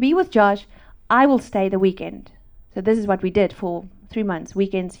 go home, be with Josh. I will stay the weekend. So this is what we did for 3 months.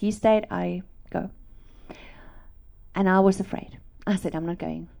 Weekends, he stayed, I go. And I was afraid. I said, I'm not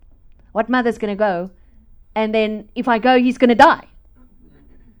going. What mother's going to go? And then if I go, he's going to die.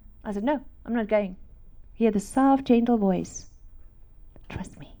 I said, no, I'm not going. Hear the soft, gentle voice.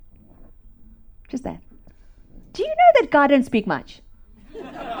 Trust me. Just that. Do you know that God don't speak much?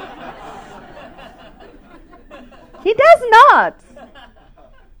 He does not.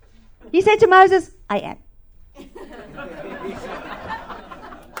 He said to Moses, I am.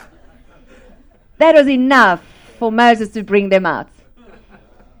 That was enough for Moses to bring them out.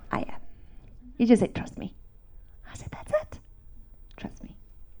 I am. He just said, trust me. I said, that's it. Trust me.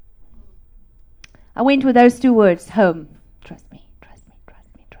 I went with those 2 words home. Trust me, trust me, trust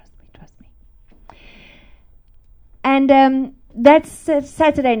me, trust me, trust me. And that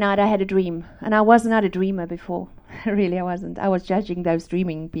Saturday night I had a dream. And I was not a dreamer before. Really, I wasn't. I was judging those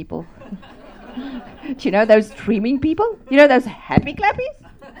dreaming people. Do you know those dreaming people? You know those happy clappies?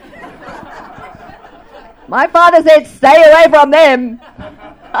 My father said, stay away from them.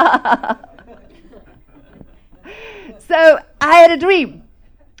 So I had a dream.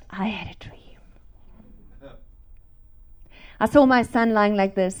 I saw my son lying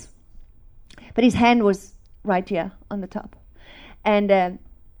like this, but his hand was right here on the top. And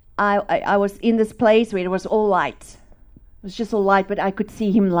I was in this place where it was all light. It was just all light, but I could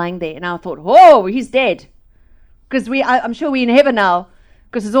see him lying there. And I thought, oh, he's dead. Because I'm sure we're in heaven now,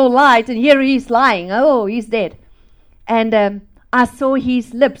 because it's all light, and here he's lying. Oh, he's dead. And I saw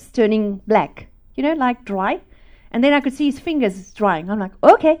his lips turning black, like dry. And then I could see his fingers drying. I'm like,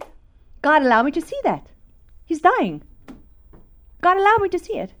 okay, God allow me to see that. He's dying. God allow me to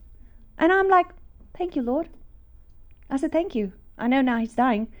see it. And I'm like, thank you, Lord. I said, thank you. I know now he's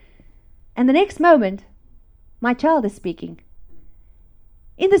dying. And the next moment, my child is speaking.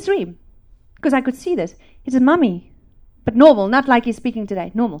 In this dream. Because I could see this. He says, Mommy. But normal, not like he's speaking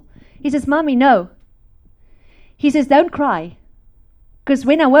today. Normal. He says, Mommy, no. He says, don't cry. Because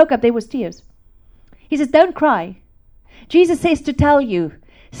when I woke up, there was tears. He says, don't cry. Jesus says to tell you,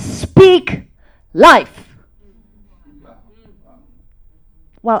 speak life.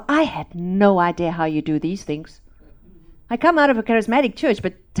 Well, I had no idea how you do these things. I come out of a charismatic church,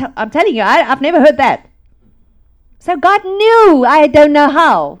 but I'm telling you, I've never heard that. So God knew. I don't know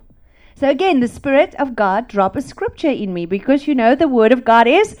how. So again, the Spirit of God dropped a scripture in me because, the Word of God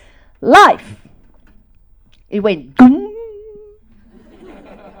is life. It went boom.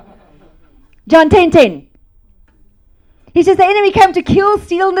 John 10:10. He says the enemy came to kill,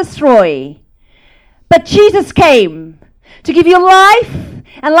 steal, and destroy. But Jesus came to give you life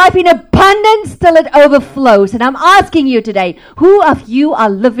and life in abundance till it overflows. And I'm asking you today, who of you are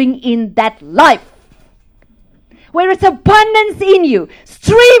living in that life? Where it's abundance in you,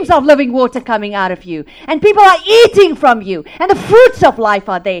 streams of living water coming out of you, and people are eating from you, and the fruits of life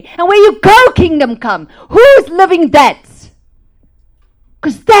are there. And where you go, kingdom come. Who's living that?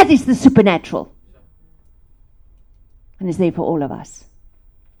 Because that is the supernatural. And it's there for all of us.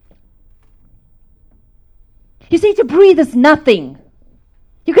 You see, to breathe is nothing.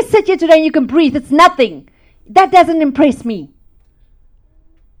 You can sit here today and you can breathe. It's nothing. That doesn't impress me.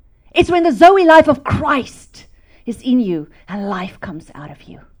 It's when the Zoe life of Christ is in you and life comes out of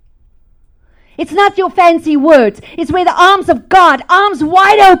you. It's not your fancy words. It's where the arms of God, arms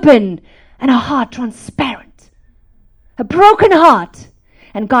wide open, and a heart transparent. A broken heart.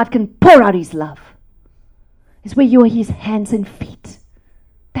 And God can pour out His love. It's where you are His hands and feet.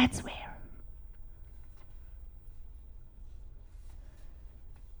 That's where.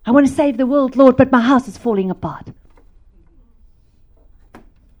 I want to save the world, Lord, but my house is falling apart.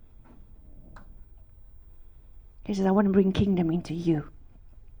 He says, I want to bring kingdom into you.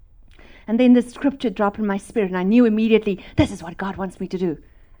 And then the scripture dropped in my spirit, and I knew immediately, this is what God wants me to do.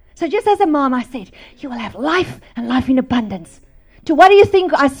 So just as a mom, I said, you will have life and life in abundance. To what do you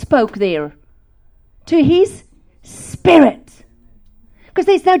think I spoke there? To His Spirit. Because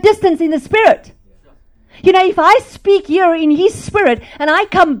there's no distance in the Spirit. You know, if I speak here in His Spirit and I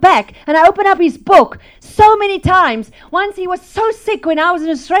come back and I open up His book so many times. Once he was so sick when I was in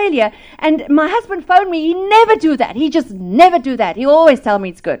Australia and my husband phoned me. He never do that. He just never do that. He always tell me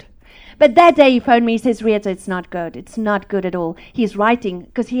it's good. But that day he phoned me. He says, Rieta, it's not good. It's not good at all. He's writing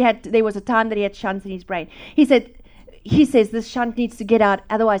because there was a time that he had shunts in his brain. He says this shunt needs to get out.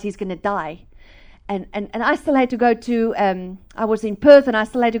 Otherwise he's going to die. And I still had to go to, I was in Perth and I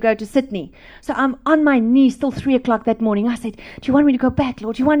still had to go to Sydney. So I'm on my knees till 3 o'clock that morning. I said, do you want me to go back,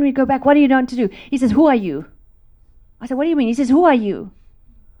 Lord? Do you want me to go back? What do you want to do? He says, who are you? I said, what do you mean? He says, who are you?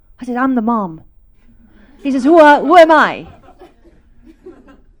 I said, I'm the mom. He says, who am I?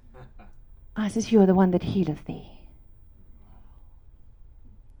 I says, you are the one that healeth thee.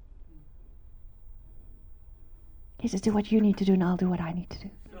 He says, do what you need to do and I'll do what I need to do.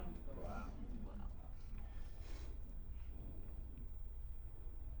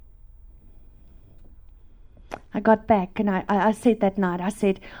 I got back and I said that night, I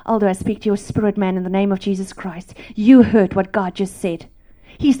said, Aldo, I speak to your spirit man in the name of Jesus Christ. You heard what God just said.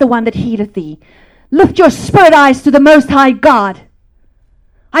 He's the one that healeth thee. Lift your spirit eyes to the Most High God.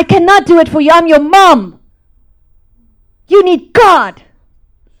 I cannot do it for you. I'm your mom. You need God.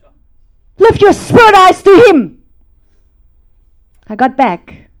 Lift your spirit eyes to Him. I got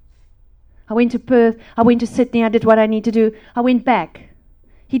back. I went to Perth. I went to Sydney. I did what I need to do. I went back.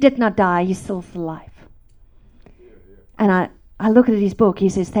 He did not die. He's still alive. And I look at his book. He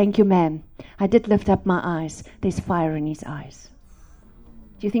says, thank you, ma'am. I did lift up my eyes. There's fire in his eyes.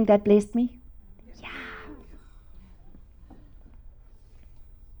 Do you think that blessed me? Yeah.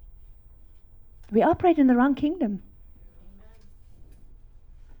 We operate in the wrong kingdom.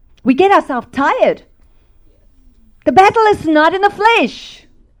 We get ourselves tired. The battle is not in the flesh.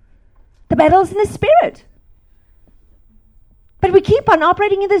 The battle is in the spirit. But we keep on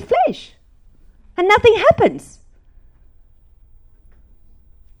operating in the flesh. And nothing happens.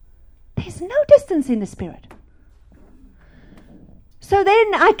 There's no distance in the spirit. So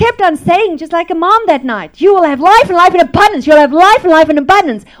then I kept on saying, just like a mom that night, you will have life and life in abundance. You'll have life and life in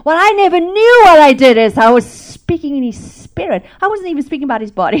abundance. What I never knew what I did is I was speaking in his spirit. I wasn't even speaking about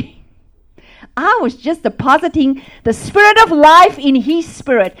his body. I was just depositing the spirit of life in his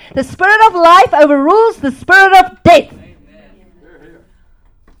spirit. The spirit of life overrules the spirit of death.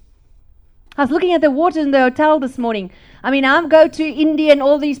 I was looking at the water in the hotel this morning. I mean, I go to India and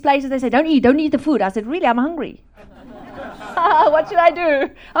all these places. They say, don't eat the food. I said, really, I'm hungry. What should I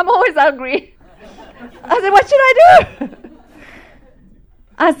do? I'm always hungry. I said, what should I do?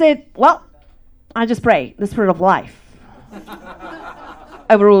 I said, well, I just pray. The spirit of life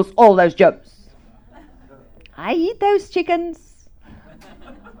overrules all those jobs. I eat those chickens.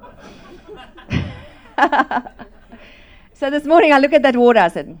 So this morning I look at that water. I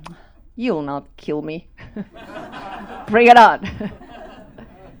said, you'll not kill me. Bring it on.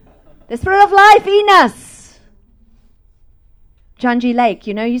 The spirit of life in us. John G. Lake,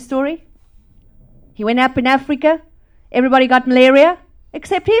 you know his story? He went up in Africa. Everybody got malaria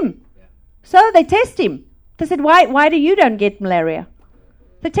except him. Yeah. So they test him. They said, why do you don't get malaria?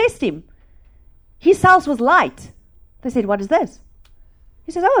 They test him. His cells was light. They said, what is this?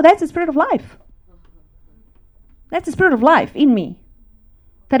 He says, oh, that's the spirit of life. That's the spirit of life in me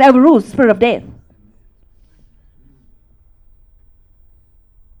that overrules the spirit of death.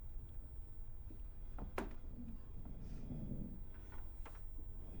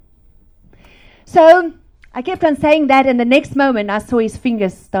 So I kept on saying that, and the next moment I saw his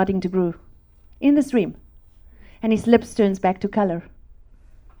fingers starting to grow in this dream. And his lips turns back to color.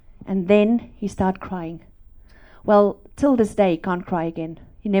 And then he started crying. Well, till this day, he can't cry again.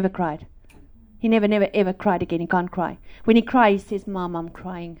 He never cried. He never, ever cried again. He can't cry. When he cries, he says, Mom, I'm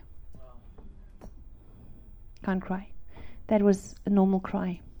crying. Can't cry. That was a normal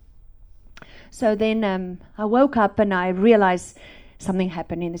cry. So then I woke up and I realized something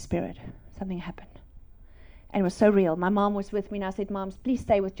happened in the spirit. Something happened. And it was so real. My mom was with me and I said, Mom, please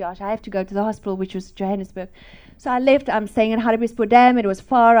stay with Josh. I have to go to the hospital, which was Johannesburg. So I left. I'm staying in Hartbeespoort Dam. It was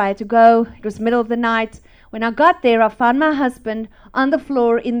far. I had to go. It was middle of the night. When I got there, I found my husband on the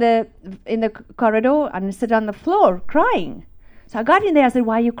floor in the corridor and I sit on the floor crying. So I got in there. I said,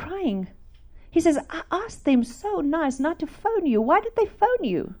 why are you crying? He says, I asked them so nice not to phone you. Why did they phone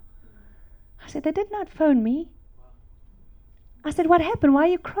you? I said, they did not phone me. I said, what happened? Why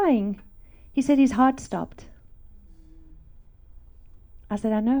are you crying? He said his heart stopped. I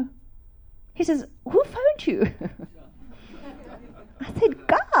said, I know. He says, who phoned you? I said,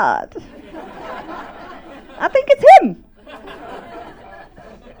 God. I think it's him.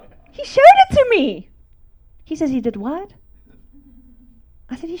 He showed it to me. He says, he did what?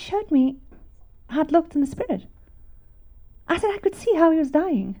 I said, he showed me how it looked in the spirit. I said, I could see how he was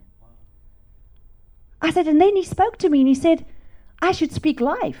dying. I said, and then he spoke to me and he said, I should speak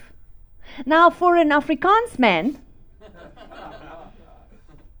life. Now, for an Afrikaans man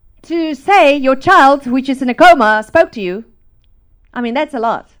to say your child, which is in a coma, spoke to you, I mean, that's a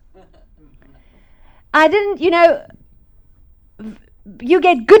lot. I didn't, you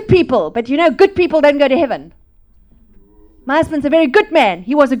get good people, but good people don't go to heaven. My husband's a very good man.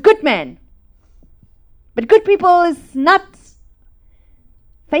 He was a good man. But good people is not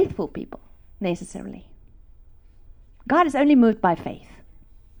faithful people, necessarily. God is only moved by faith.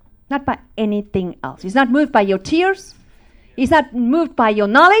 Not by anything else. He's not moved by your tears. He's not moved by your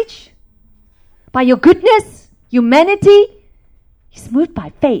knowledge, by your goodness, humanity. He's moved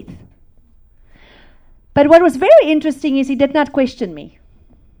by faith. But what was very interesting is he did not question me.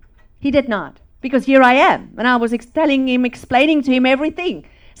 He did not. Because here I am. And I was explaining to him everything.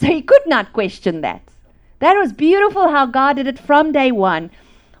 So he could not question that. That was beautiful how God did it from day one.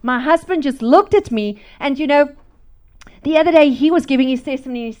 My husband just looked at me and the other day, he was giving his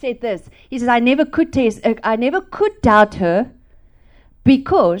testimony and he said this. He says, I never could doubt her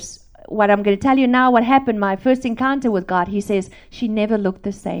because what I'm going to tell you now, what happened, my first encounter with God, he says, she never looked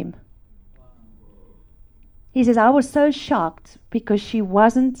the same. He says, I was so shocked because she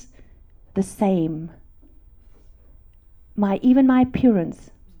wasn't the same. Even my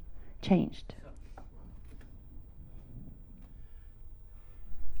appearance changed.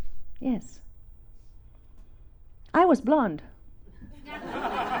 Yes. I was blonde.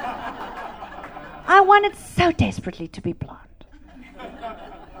 I wanted so desperately to be blonde.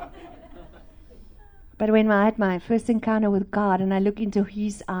 But when I had my first encounter with God and I looked into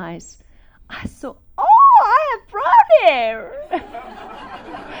his eyes, I saw, I have brown hair.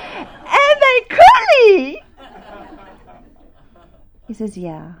 And they curly. He says,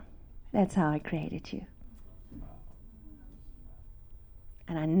 yeah, that's how I created you.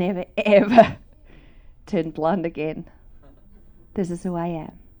 And I never, ever turned blonde again. This is who I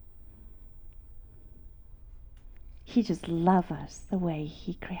am. He just loves us the way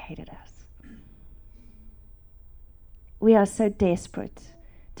he created us. We are so desperate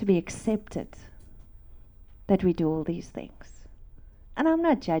to be accepted that we do all these things. And I'm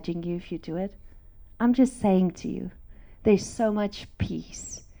not judging you if you do it. I'm just saying to you, there's so much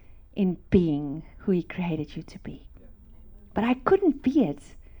peace in being who he created you to be. But I couldn't be it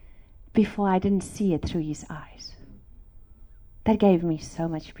before I didn't see it through his eyes. That gave me so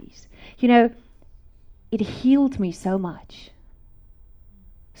much peace. It healed me so much.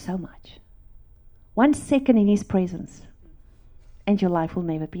 So much. 1 second in his presence, and your life will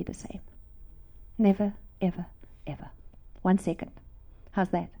never be the same. Never, ever, ever. 1 second. How's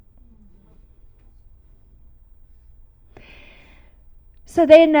that? So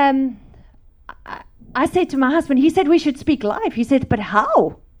then I said to my husband, he said we should speak life. He said, but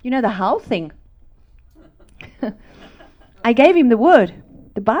how? The how thing. I gave him the word,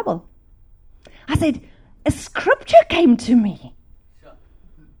 the Bible. I said, a scripture came to me.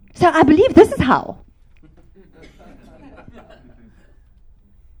 So I believe this is how.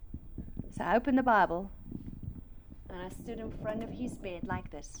 So I opened the Bible and and I stood in front of his bed like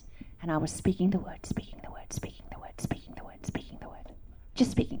this. And I was speaking the word, speaking the word, speaking the word, speaking the word, speaking the word.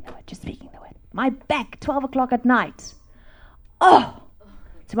 Just speaking the word, just speaking the word. My back, 12 o'clock at night. Oh!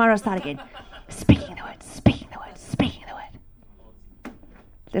 Tomorrow I'll start again. Speaking the word, speaking the word, speaking the word.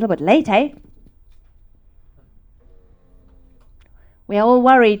 A little bit late, eh? We are all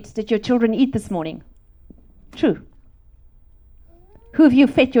worried that your children eat this morning. True. Who of you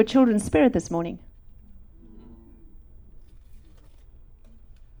fed your children's spirit this morning?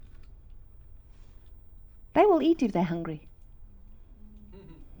 They will eat if they're hungry.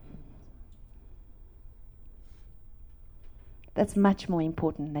 That's much more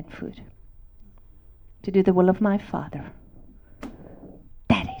important than food. To do the will of my Father.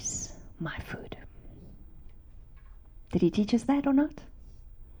 That is my food. Did he teach us that or not?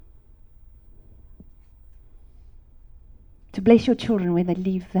 To bless your children when they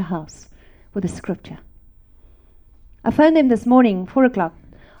leave the house with a scripture. I phoned them this morning, 4 o'clock.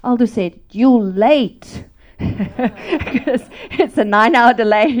 Aldo said, "You're late." Because it's a 9-hour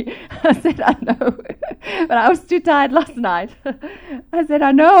delay. I said, "I know." But I was too tired last night. I said,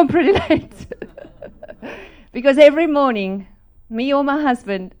 "I know I'm pretty late." Because every morning, me or my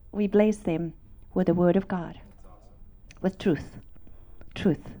husband, we bless them with the word of God. With truth.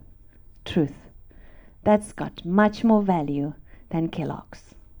 Truth. Truth. That's got much more value than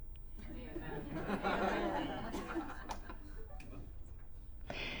Kellogg's.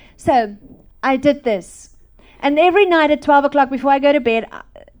 So, I did this. And every night at 12 o'clock before I go to bed,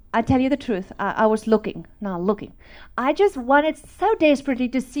 I tell you the truth, I was looking. I just wanted so desperately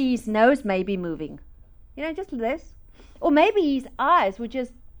to see his nose maybe moving. You know, just this. Or maybe his eyes would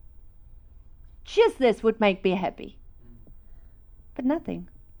just this would make me happy. But nothing.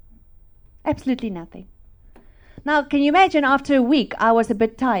 Absolutely nothing. Now, can you imagine after a week, I was a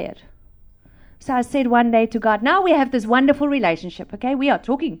bit tired. So I said one day to God, now we have this wonderful relationship, okay? We are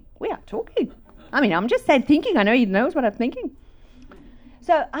talking. I mean, I'm just thinking. I know he knows what I'm thinking.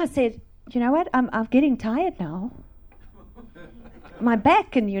 So I said, you know what? I'm getting tired now. My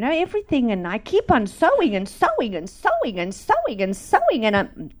back and, everything. And I keep on sewing and sewing and sewing and sewing and sewing. And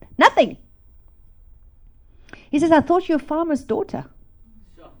I'm nothing. He says, "I thought you were a farmer's daughter."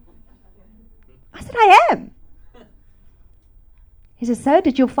 I said, "I am." He says, "So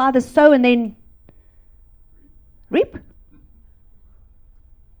did your father sow and then reap?"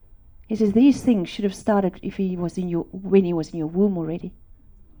 He says, "These things should have started when he was in your womb already."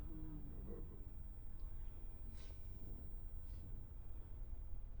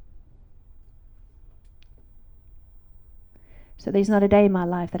 So there's not a day in my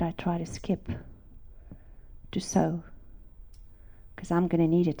life that I try to skip to sow, because I'm going to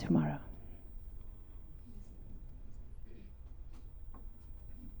need it tomorrow.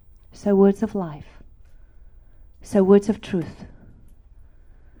 So words of life. So words of truth.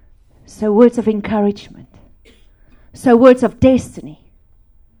 So words of encouragement. So words of destiny.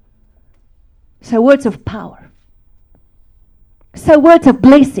 So words of power. So words of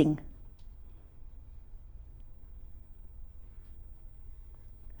blessing.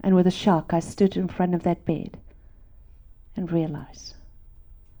 And with a shock, I stood in front of that bed and realized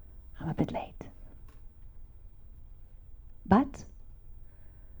I'm a bit late. But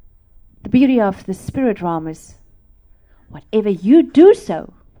the beauty of the spirit realm is whatever you do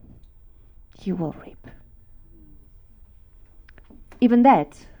so, you will reap. Even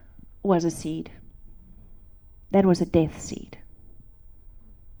that was a seed. That was a death seed.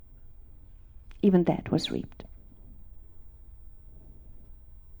 Even that was reaped.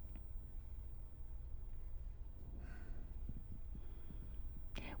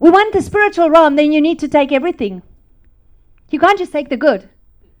 We want the spiritual realm, then you need to take everything. You can't just take the good.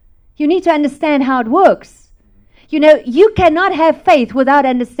 You need to understand how it works. You cannot have faith without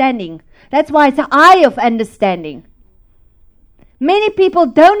understanding. That's why it's an eye of understanding. Many people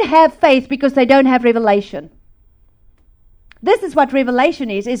don't have faith because they don't have revelation. This is what revelation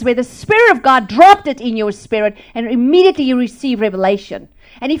is where the Spirit of God dropped it in your spirit and immediately you receive revelation.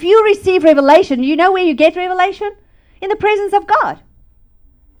 And if you receive revelation, you know where you get revelation? In the presence of God.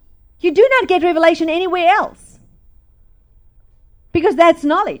 You do not get revelation anywhere else. Because that's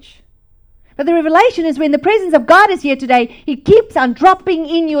knowledge. But the revelation is when the presence of God is here today, He keeps on dropping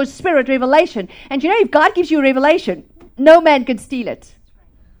in your spirit revelation. And if God gives you revelation, no man can steal it.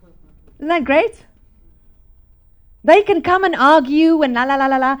 Isn't that great? They can come and argue and la la la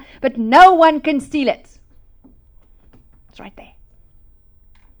la la, but no one can steal it. It's right there.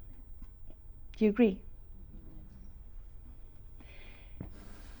 Do you agree?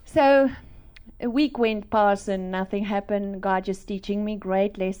 So a week went past and nothing happened. God just teaching me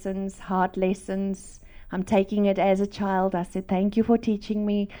great lessons, hard lessons. I'm taking it as a child. I said, thank you for teaching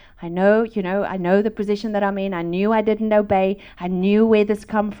me. I know, I know the position that I'm in. I knew I didn't obey. I knew where this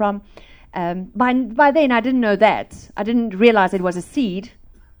come from. By then, I didn't know that. I didn't realize it was a seed,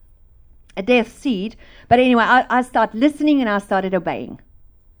 a death seed. But anyway, I started listening and I started obeying.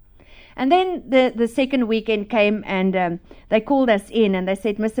 And then the second weekend came and they called us in and they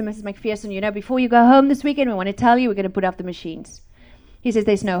said, Mr. and Mrs. McPherson, before you go home this weekend, we want to tell you we're going to put off the machines. He says,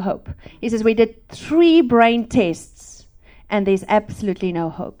 there's no hope. He says, we did 3 brain tests and there's absolutely no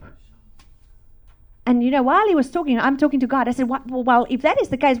hope. And, while he was talking, I'm talking to God. I said, well, if that is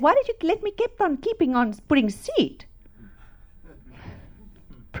the case, why did you let me keeping on putting seed?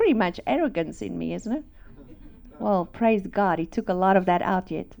 Pretty much arrogance in me, isn't it? Well, praise God, he took a lot of that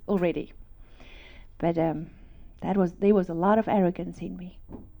out yet already. But there was a lot of arrogance in me.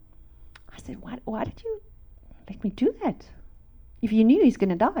 I said, why did you let me do that? If you knew he's going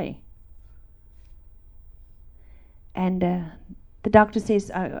to die. And the doctor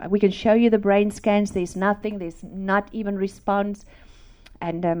says, we can show you the brain scans. There's nothing. There's not even response.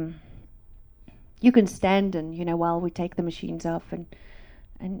 And you can stand and, while we take the machines off. And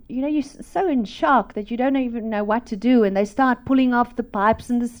you're so in shock that you don't even know what to do. And they start pulling off the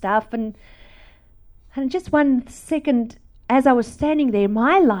pipes and the stuff. And just 1 second, as I was standing there,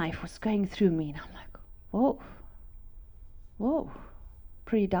 my life was going through me. And I'm like, whoa,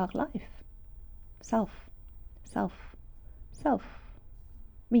 pretty dark life. Self.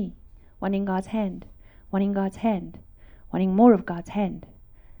 Me, wanting God's hand, wanting more of God's hand.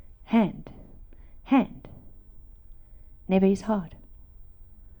 Never his heart.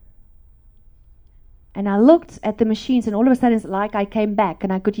 And I looked at the machines and all of a sudden it's like I came back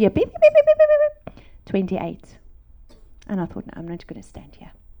and I could hear beep, beep, beep, beep, beep, beep, 28. And I thought, no, I'm not going to stand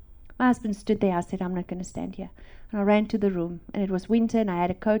here. My husband stood there. I said, I'm not going to stand here. And I ran to the room and it was winter and I had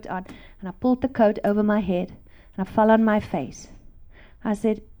a coat on and I pulled the coat over my head and I fell on my face. I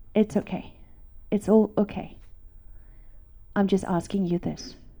said, it's okay. It's all okay. I'm just asking you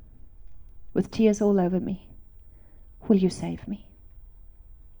this. With tears all over me, will you save me?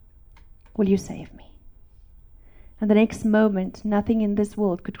 Will you save me? And the next moment, nothing in this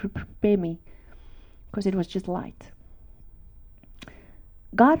world could prepare me because it was just light.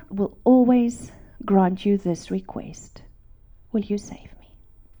 God will always grant you this request. Will you save me?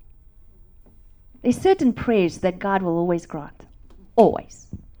 There's certain prayers that God will always grant. Always.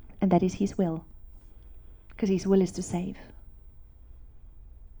 And that is his will. Because his will is to save.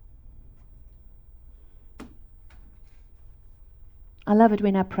 I love it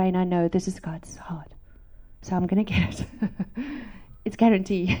when I pray and I know this is God's heart. So I'm going to get it. It's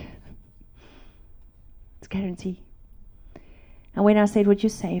guarantee. It's guarantee. And when I said, would you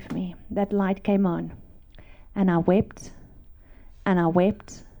save me? That light came on. And I wept. And I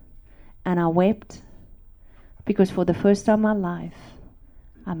wept. And I wept. Because for the first time in my life,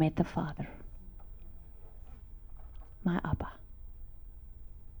 I met the Father. My Abba.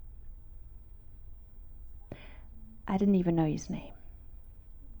 I didn't even know his name.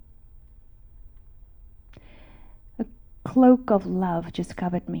 A cloak of love just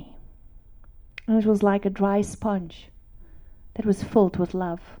covered me. And it was like a dry sponge that was filled with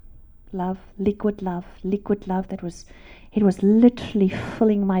love. Love, liquid love. It was literally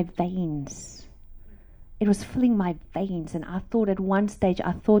filling my veins. It was filling my veins. And I thought at one stage,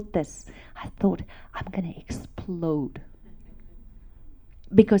 I thought I'm going to explode.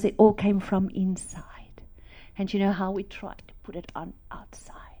 Because it all came from inside. And you know how we tried to put it on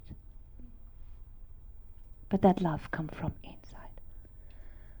outside. But that love come from inside.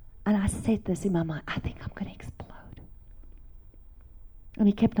 And I said this in my mind, I think I'm going to explode. And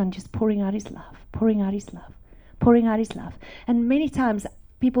he kept on just pouring out his love. And many times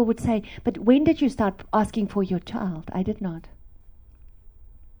people would say, but when did you start asking for your child? I did not.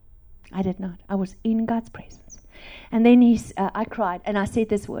 I was in God's presence. And then I cried and I said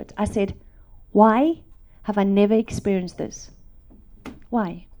this word. I said, why have I never experienced this?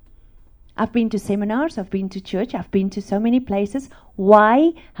 Why? I've been to seminars, I've been to church, I've been to so many places.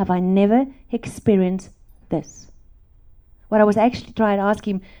 Why have I never experienced this? What I was actually trying to ask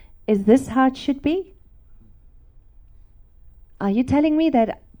him, is this how it should be? Are you telling me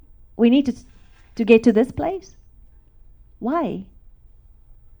that we need to get to this place? Why?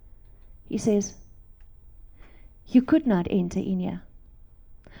 He says, you could not enter in here.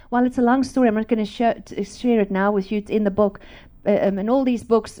 Well, it's a long story. I'm not going to share it now with you. It's in the book. And all these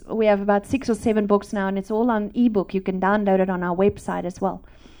books, we have about 6 or 7 books now, and it's all on ebook. You can download it on our website as well.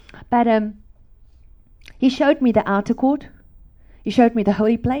 But he showed me the outer court. He showed me the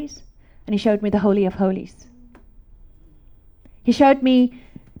holy place. And he showed me the Holy of Holies. He showed me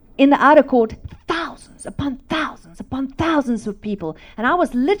in the outer court upon thousands of people. And I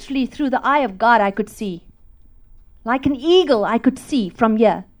was literally through the eye of God, I could see. Like an eagle, I could see from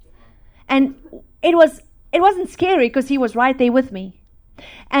here. And it wasn't scary because he was right there with me.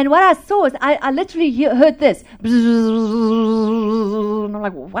 And what I saw is I literally heard this. And I'm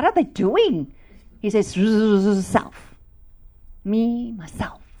like, what are they doing? He says, self. Me,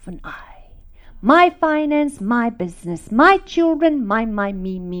 myself, and I. My finance, my business, my children, my,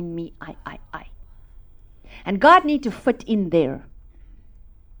 me, I. And God need to fit in there.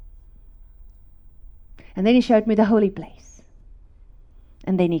 And then he showed me the holy place.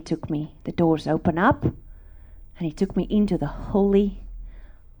 And then he took me, the doors open up, and he took me into the Holy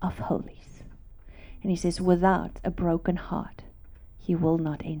of Holies. And he says, without a broken heart, you will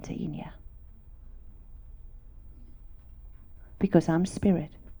not enter in here. Because I'm spirit.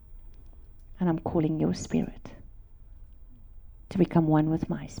 And I'm calling your spirit to become one with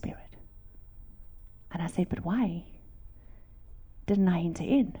my spirit. And I said, but why didn't I enter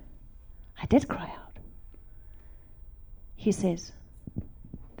in? I did cry out. He says,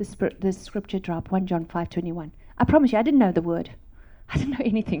 the scripture drop, 1 John 5:21. I promise you, I didn't know the word. I didn't know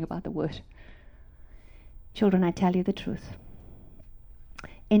anything about the word. Children, I tell you the truth.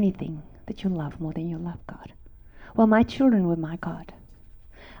 Anything that you love more than you love God. Well, my children were my God.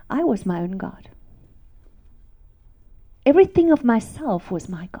 I was my own God. Everything of myself was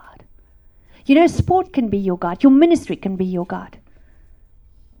my God. You know, sport can be your God. Your ministry can be your God.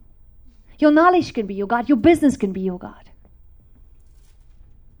 Your knowledge can be your God. Your business can be your God.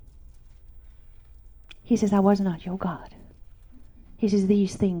 He says, I was not your God. He says,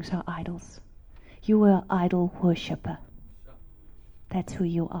 these things are idols. You were an idol worshiper. That's who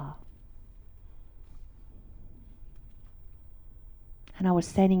you are. And I was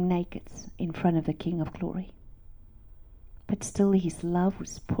standing naked in front of the King of Glory. But still his love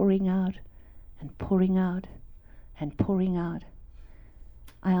was pouring out and pouring out and pouring out.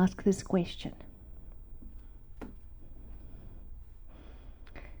 I asked this question.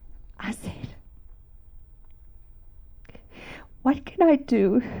 I said, what can I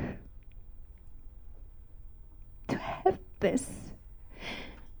do to have this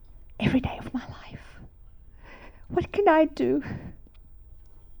every day of my life? What can I do?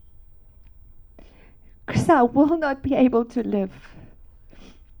 Because I will not be able to live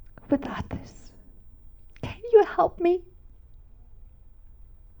without this. Can you help me?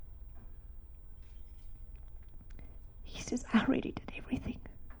 He says, I already did everything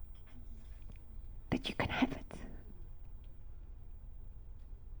that you can have it.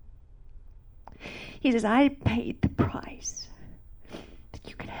 He says, I paid the price that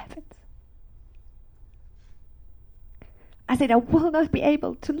you can have it. I said, I will not be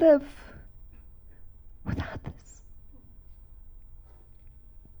able to live without this.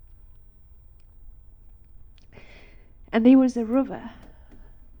 And there was a river,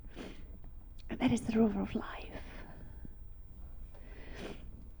 and that is the river of life.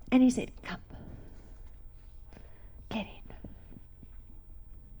 And he said, come, get in.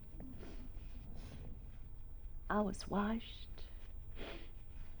 I was washed.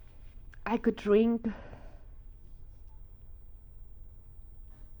 I could drink.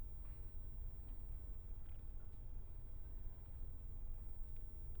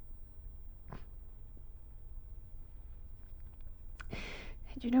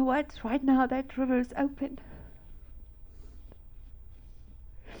 And you know what? Right now that river is open.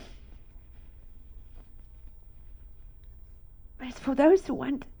 But it's for those who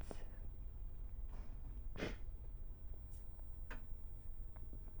want it.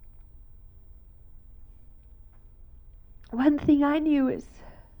 One thing I knew is,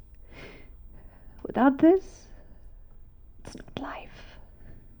 without this, it's not life.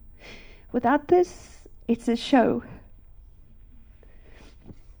 Without this, it's a show.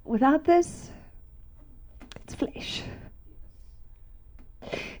 Without this, it's flesh.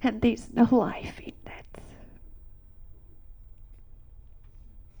 And there's no life in that.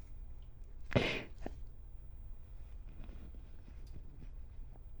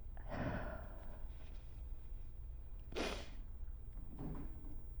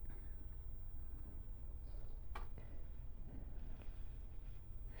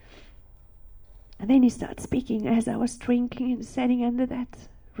 And then he started speaking as I was drinking and standing under that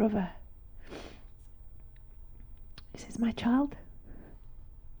river. He says, my child,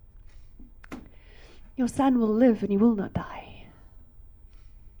 your son will live and he will not die.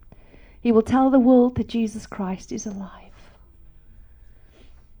 He will tell the world that Jesus Christ is alive.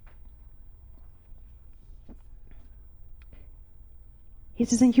 He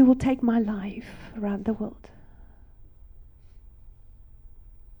says, and you will take my life around the world.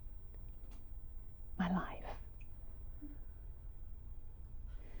 My life.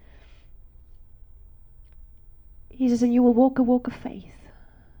 He says, and you will walk a walk of faith.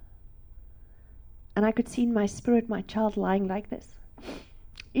 And I could see in my spirit my child lying like this.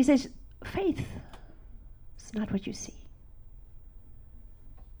 He says, faith is not what you see.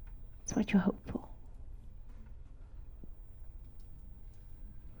 It's what you hope for.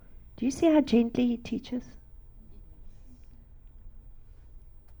 Do you see how gently he teaches?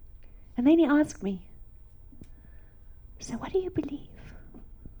 And then he asked me, so what do you believe?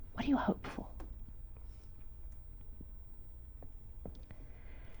 What do you hope for?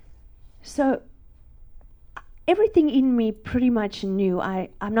 So everything in me pretty much knew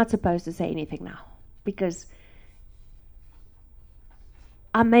I'm not supposed to say anything now, because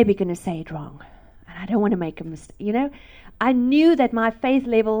I'm maybe going to say it wrong, and I don't want to make a mistake. You know, I knew that my faith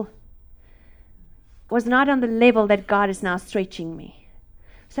level was not on the level that God is now stretching me.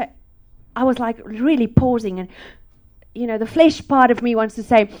 So I was like really pausing, and you know, the flesh part of me wants to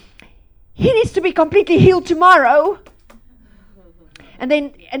say, he needs to be completely healed tomorrow. And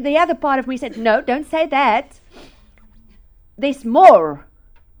the other part of me said, no, don't say that. There's more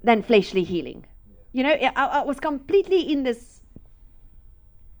than fleshly healing. You know, I was completely in this,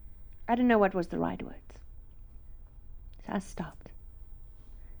 I don't know what was the right word. So I stopped.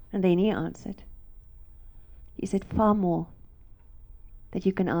 And then he answered. He said, far more that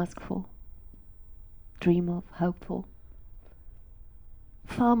you can ask for, dream of, hope for.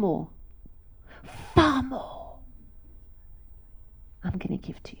 Far more. Far more. I'm going to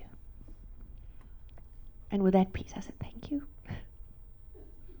give to you. And with that peace, I said, thank you.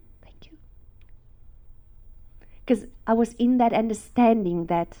 Thank you. Because I was in that understanding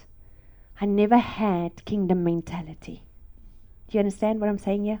that I never had kingdom mentality. Do you understand what I'm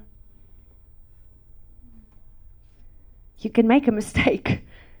saying here? You can make a mistake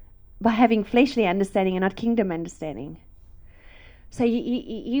by having fleshly understanding and not kingdom understanding. So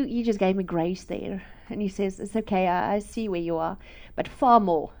you just gave me grace there. And he says, it's okay, I see where you are. But far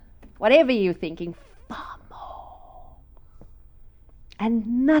more. Whatever you're thinking, far more.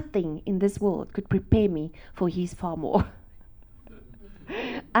 And nothing in this world could prepare me for his far more.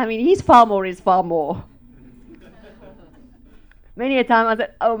 I mean, his far more is far more. Many a time I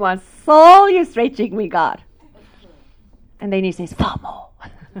said, oh my soul, you're stretching me, God. And then he says, far more.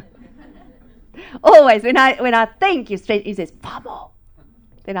 Always, when I think you stretch, he says, far more.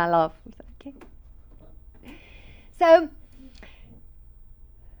 Then I laugh. Okay. So,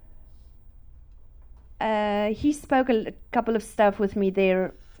 he spoke a couple of stuff with me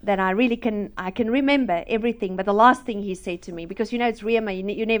there that I can remember everything. But the last thing he said to me, because you know it's Rhema,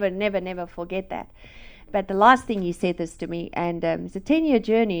 you never forget that. But the last thing he said this to me, and it's a 10-year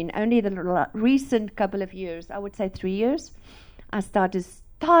journey. In only the recent couple of years, I would say 3 years, I start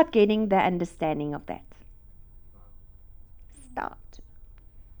getting the understanding of that. Start.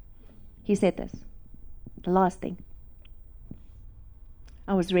 He said this, the last thing.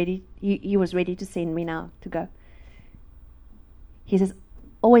 I was ready. He was ready to send me now to go. He says,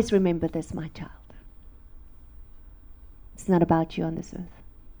 always remember this, my child. It's not about you on this earth.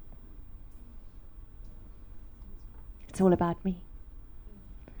 It's all about me.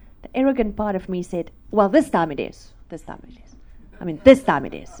 The arrogant part of me said, well, this time it is. This time it is. I mean, this time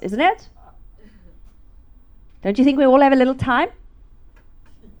it is, isn't it? Don't you think we all have a little time?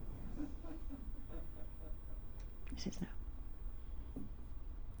 He says, no.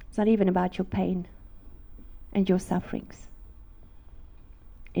 It's not even about your pain and your sufferings.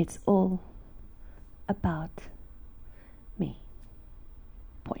 It's all about me.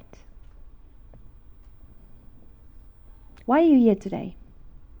 Point. Why are you here today?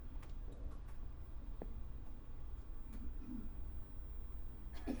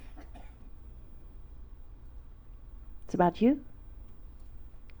 It's about you,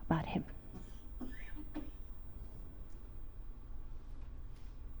 about him.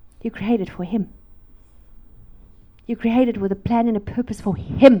 You created for him. You created with a plan and a purpose for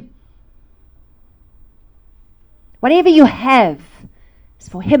him. Whatever you have is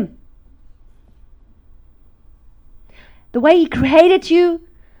for him. The way he created you,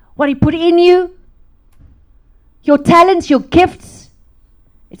 what he put in you, your talents, your gifts,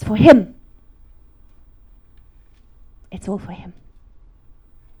 it's for him. It's all for him.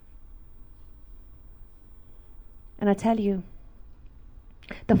 And I tell you,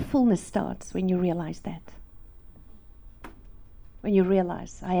 the fullness starts when you realize that. When you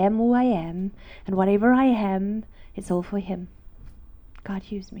realize, I am who I am, and whatever I am, it's all for him. God,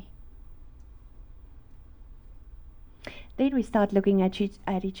 use me. Then we start looking at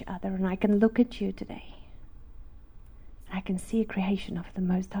each other, and I can look at you today. I can see a creation of the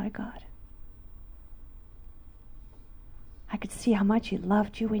Most High God. I could see how much he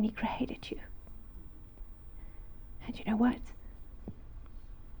loved you when he created you. And you know what?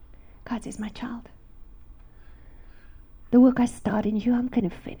 God says, my child, the work I start in you, I'm going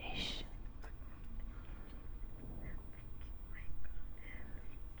to finish.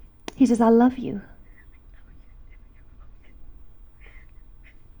 He says, I love you.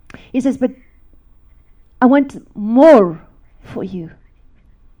 He says, but I want more for you.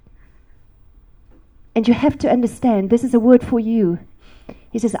 And you have to understand, this is a word for you.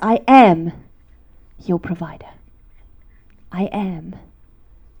 He says, I am your provider. I am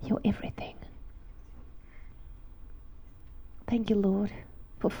your everything. Thank you, Lord,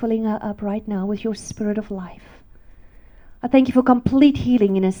 for filling her up right now with your spirit of life. I thank you for complete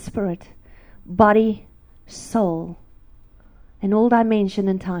healing in her spirit, body, soul, and all dimension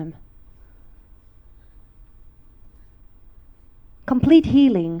and time. Complete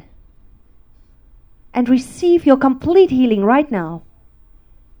healing. And receive your complete healing right now.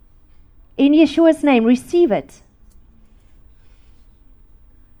 In Yeshua's name, receive it.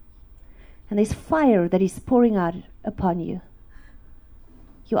 And there's fire that is pouring out upon you.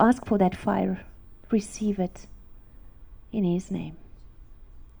 You ask for that fire. Receive it in His name.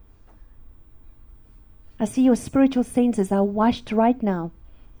 I see your spiritual senses are washed right now.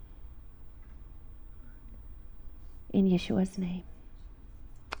 In Yeshua's name.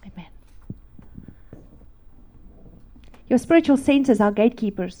 Amen. Your spiritual senses are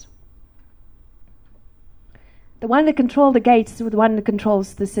gatekeepers. The one that controls the gates is the one that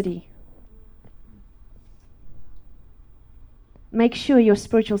controls the city. Make sure your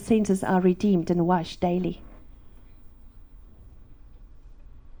spiritual senses are redeemed and washed daily.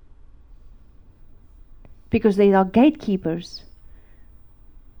 Because they are gatekeepers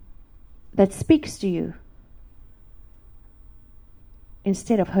that speaks to you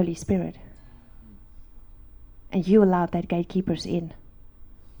instead of Holy Spirit. And you allowed that gatekeepers in.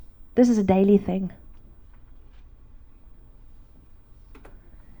 This is a daily thing.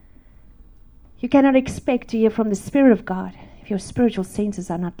 You cannot expect to hear from the Spirit of God if your spiritual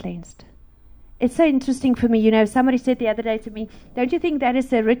senses are not cleansed. It's so interesting for me, you know, somebody said the other day to me, don't you think that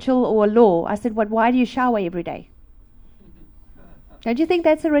is a ritual or a law? I said, why do you shower every day? Don't you think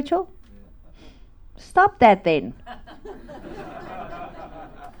that's a ritual? Stop that then.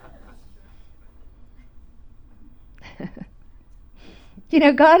 You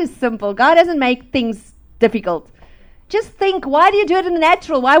know, God is simple. God doesn't make things difficult. Just think, why do you do it in the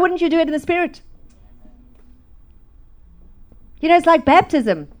natural? Why wouldn't you do it in the spirit? You know, it's like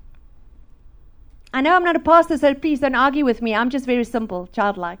baptism. I know I'm not a pastor, so please don't argue with me. I'm just very simple,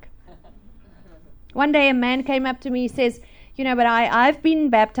 childlike. One day a man came up to me, he says, you know, but I've been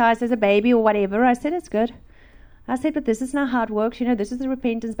baptized as a baby or whatever. I said, it's good. I said, but this is not how it works. You know, this is the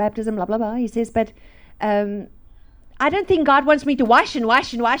repentance baptism, blah, blah, blah. He says, but I don't think God wants me to wash and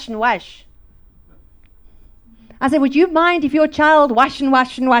wash and wash and wash. I said, would you mind if your child wash and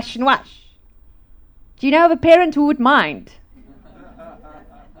wash and wash and wash? Do you know of a parent who would mind?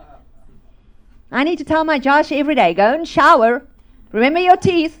 I need to tell my Josh every day, go and shower. Remember your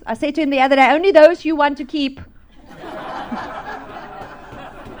teeth. I said to him the other day, only those you want to keep.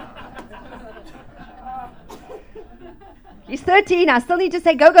 He's 13. I still need to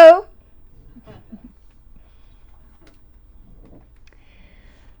say, go, go.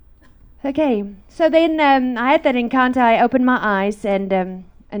 Okay, so then I had that encounter. I opened my eyes and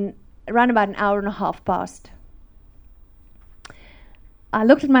around about an hour and a half passed. I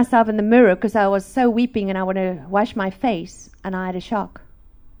looked at myself in the mirror because I was so weeping and I want to wash my face, and I had a shock.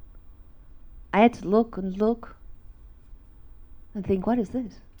 I had to look and think, what is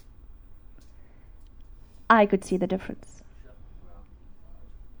this? I could see the difference.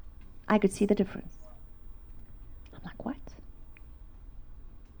 I could see the difference. I'm like, what?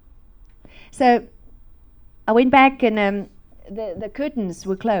 So I went back and the curtains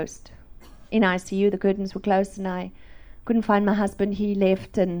were closed. In ICU, the curtains were closed and I couldn't find my husband. He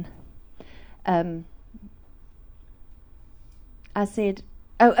left and I said,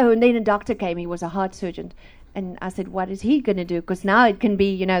 and then a doctor came. He was a heart surgeon. And I said, what is he going to do? Because now it can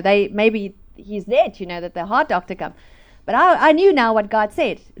be, you know, maybe he's dead, you know, that the heart doctor come. But I knew now what God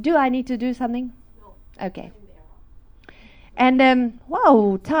said. Do I need to do something? No. Okay. And,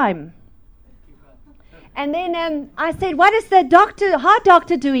 wow, time. And then I said, what is the heart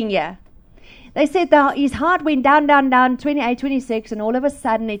doctor doing here? They said his heart went down, 28, 26, and all of a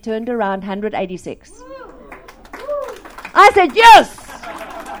sudden it turned around 186. I said, yes!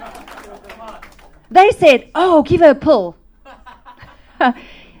 They said, oh, give her a pill.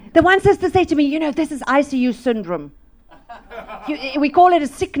 The one sister said to me, you know, this is ICU syndrome. We call it a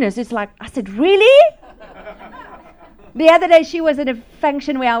sickness. It's like, I said, really? The other day she was at a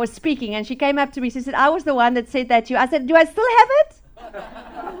function where I was speaking and she came up to me. She said, I was the one that said that to you. I said, do I still have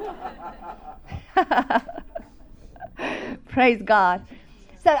it? Praise God.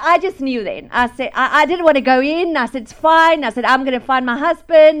 So I just knew then. I said, I didn't want to go in. I said, it's fine. I said, I'm going to find my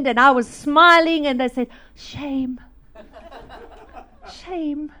husband. And I was smiling and they said, shame.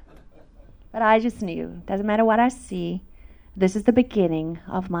 Shame. But I just knew. Doesn't matter what I see. This is the beginning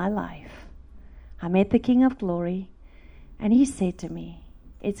of my life. I met the King of Glory. And he said to me,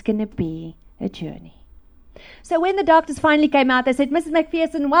 it's going to be a journey. So when the doctors finally came out, they said, Mrs.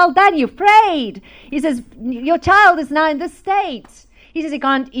 McPherson, well done, you've prayed. He says, your child is now in this state. He says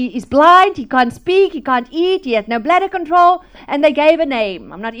he's blind, he can't speak, he can't eat, he has no bladder control. And they gave a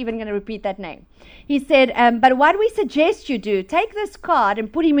name. I'm not even going to repeat that name. He said, but what we suggest you do, take this card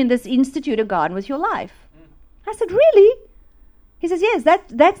and put him in this Institute of God with your life. I said, really? He says, yes,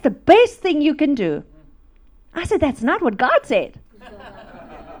 that's the best thing you can do. I said, that's not what God said.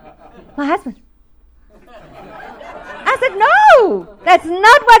 My husband. I said, no, that's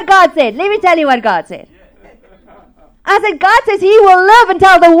not what God said. Let me tell you what God said. I said, God says he will live and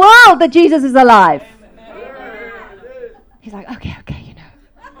tell the world that Jesus is alive. He's like, okay, you know.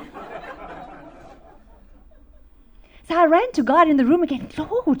 So I ran to God in the room again.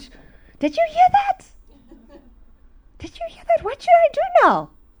 Lord, did you hear that? Did you hear that? What should I do now?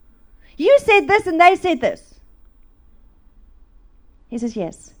 You said this and they said this. He says,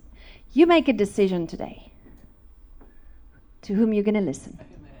 yes. You make a decision today to whom you're going to listen.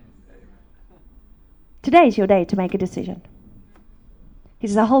 Today is your day to make a decision. He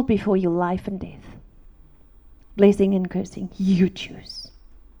says, I hold before you life and death, blessing and cursing. You choose.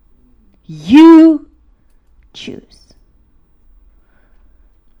 You choose.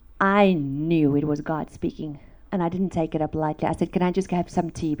 I knew it was God speaking, and I didn't take it up lightly. I said, can I just have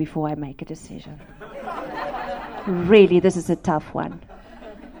some tea before I make a decision? Really, this is a tough one.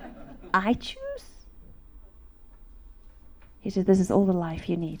 I choose. He said, this is all the life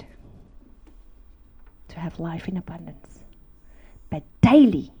you need to have life in abundance. But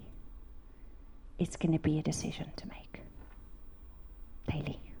daily, it's going to be a decision to make.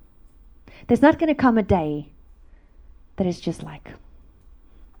 Daily. There's not going to come a day that is just like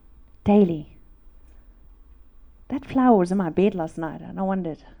daily. That flower was in my bed last night and I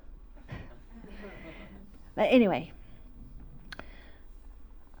wondered. But anyway,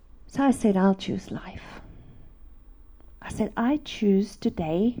 so I said, I'll choose life. I said, I choose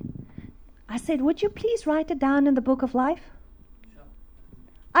today. I said, would you please write it down in the book of life? Sure.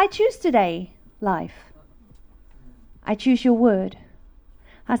 I choose today life. I choose your word.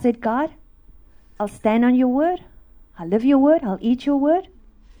 I said, God, I'll stand on your word. I'll live your word. I'll eat your word.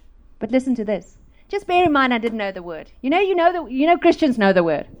 But listen to this. Just bear in mind I didn't know the word. You know Christians know the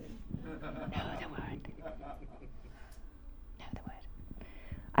word.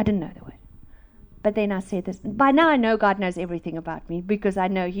 I didn't know the word. But then I said this. By now I know God knows everything about me because I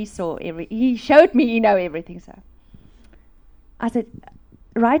know he showed me he know everything. So I said,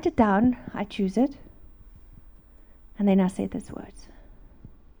 write it down. I choose it. And then I said these words.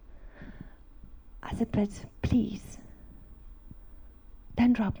 I said, but please,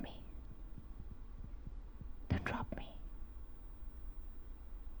 don't drop me. Don't drop me.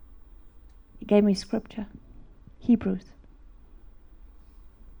 He gave me scripture. Hebrews.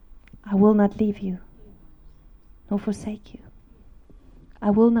 I will not leave you, nor forsake you.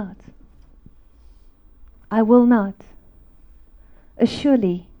 I will not. I will not.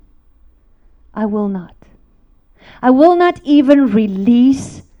 Surely, I will not. I will not even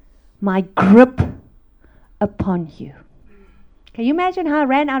release my grip upon you. Can you imagine how I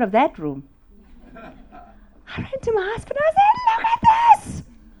ran out of that room? I ran to my husband. I said, look at this.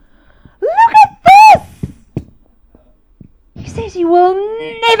 Look at this. He says he will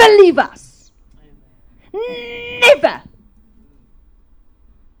never leave us. Never.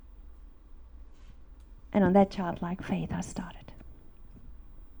 And on that childlike faith I started.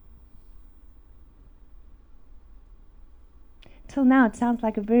 Till now it sounds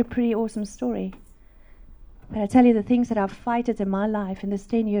like a very pretty awesome story. But I tell you the things that I've fighted in my life in this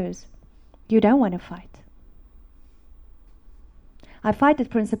 10 years, you don't want to fight. I fighted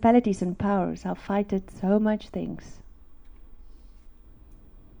principalities and powers. I've fighted so much things.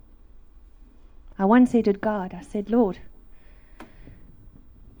 I once said to God, I said, Lord,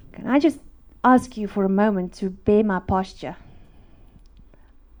 can I just ask you for a moment to bear my posture?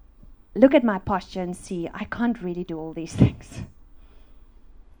 Look at my posture and see, I can't really do all these things.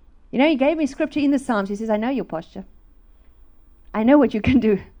 You know, he gave me scripture in the Psalms. He says, I know your posture. I know what you can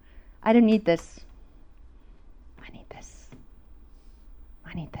do. I don't need this. I need this.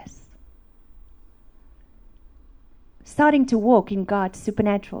 I need this. starting to walk in God's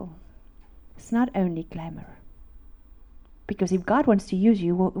supernatural. It's not only glamour. Because if God wants to use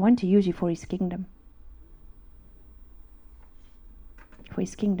you, He wants to use you for His kingdom. For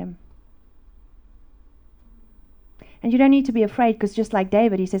His kingdom. And you don't need to be afraid, because just like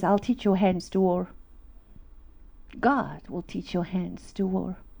David, he says, I'll teach your hands to war. God will teach your hands to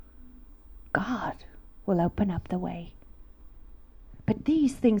war. God will open up the way. But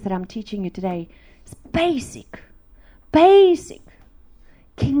these things that I'm teaching you today is basic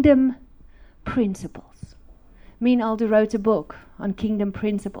kingdom principles. Me and Aldo wrote a book on kingdom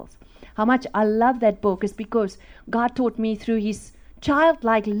principles. How much I love that book is because God taught me through His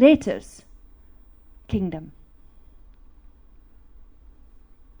childlike letters, kingdom.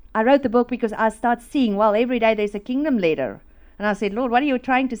 I wrote the book because I start seeing, well, every day there's a kingdom letter. And I said, Lord, what are you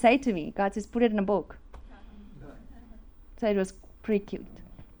trying to say to me? God says, put it in a book. So it was pretty cute.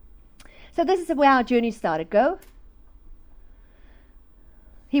 So this is where our journey started. Go.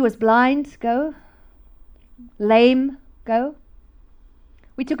 He was blind. Go. Lame. Go.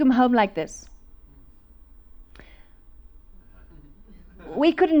 We took him home like this.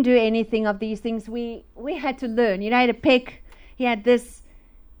 We couldn't do anything of these things. We had to learn. You know, he had a peg. He had this.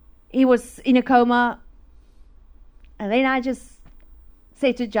 He was in a coma. And then I just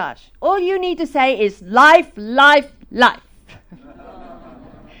said to Josh, all you need to say is life, life, life.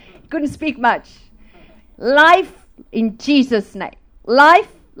 Couldn't speak much. Life in Jesus' name. Life,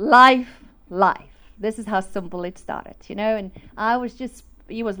 life, life. This is how simple it started, you know. And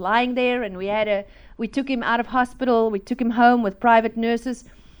he was lying there, and we took him out of hospital. We took him home with private nurses,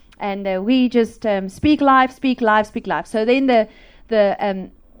 and we just speak life, speak life, speak life. So then the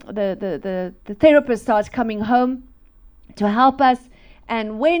therapist starts coming home to help us.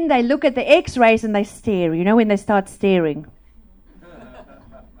 And when they look at the x-rays and they stare, you know, when they start staring.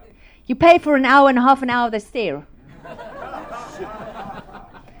 You pay for an hour and a half an hour, they stare.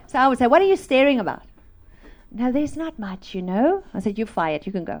 So I would say, what are you staring about? No, there's not much, you know. I said, you're fired,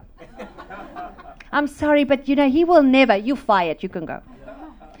 you can go. I'm sorry, but you know, he will never, you're fired, you can go.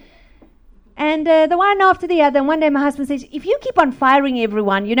 And the one after the other, and one day my husband says, if you keep on firing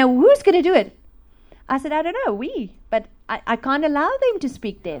everyone, you know, who's going to do it? I said, I don't know, but I can't allow them to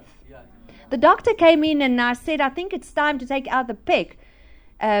speak death. The doctor came in and I said, I think it's time to take out the peg.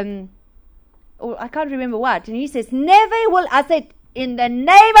 Or I can't remember what. And he says, never will. I said, in the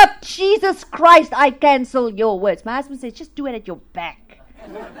name of Jesus Christ, I cancel your words. My husband says, just do it at your back.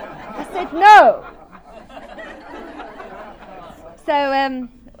 I said, no. So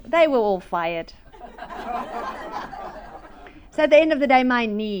they were all fired. So at the end of the day, my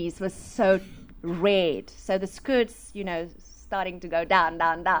knees were so red. So the skirts, you know, starting to go down,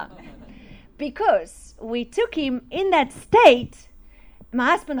 down, down. Because we took him in that state. My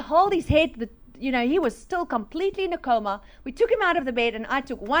husband held his head, you know, he was still completely in a coma. We took him out of the bed, and I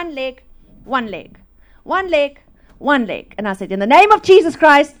took one leg, one leg, one leg, one leg. And I said, in the name of Jesus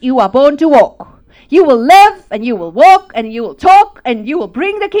Christ, you are born to walk. You will live, and you will walk, and you will talk, and you will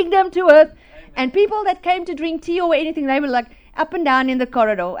bring the kingdom to earth. Amen. And people that came to drink tea or anything, they were like up and down in the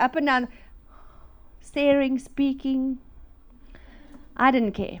corridor, up and down, staring, speaking. I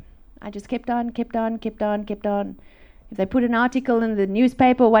didn't care. I just kept on, kept on, kept on, kept on. If they put an article in the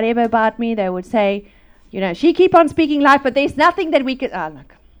newspaper or whatever about me, they would say, you know, she keep on speaking life, but there's nothing that we could... Oh,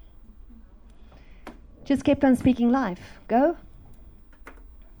 look. Just kept on speaking life. Go.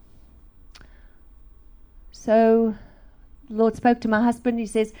 So the Lord spoke to my husband. He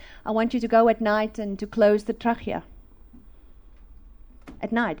says, I want you to go at night and to close the trachea.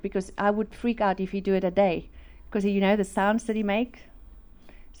 At night, because I would freak out if you do it at day. Because, you know, the sounds that he makes.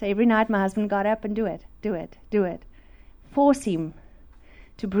 So every night my husband got up and do it, do it, do it. Force him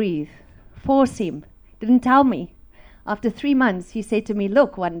to breathe. Force him. Didn't tell me. After 3 months, he said to me,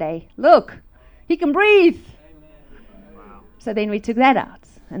 look, one day, look, he can breathe. Wow. So then we took that out.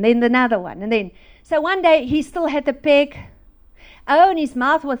 And then another one. And then, so one day he still had the peg. Oh, and his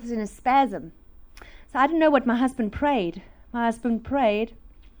mouth was in a spasm. So I don't know what my husband prayed. My husband prayed.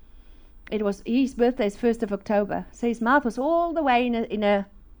 It was, his birthday is 1st of October. So his mouth was all the way in a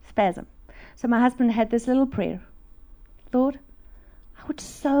spasm. So my husband had this little prayer. Lord, I would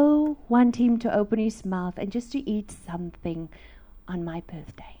so want him to open his mouth and just to eat something on my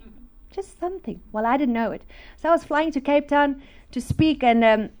birthday. Just something. Well, I didn't know it. So I was flying to Cape Town to speak,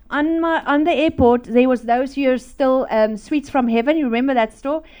 and on the airport, there was those years still Sweets from Heaven. You remember that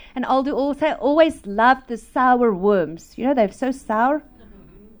store? And Aldo also always loved the sour worms. You know, they're so sour.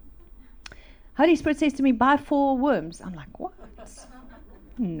 Holy Spirit says to me, buy 4 worms. I'm like, what?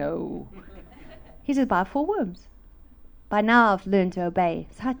 No. He says, buy 4 worms. By now I've learned to obey.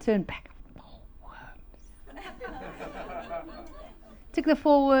 So I turned back. 4 worms. Took the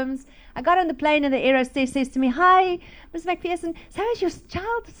 4 worms. I got on the plane and the air hostess says to me, "Hi, Ms. McPherson, so has your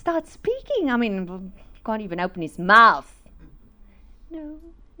child start speaking?" I mean, can't even open his mouth. No,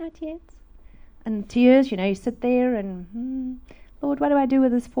 not yet. And tears, you sit there and, Lord, what do I do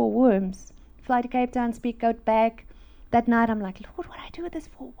with these 4 worms? Fly to Cape Town, speak, go back. That night I'm like, Lord, what do I do with these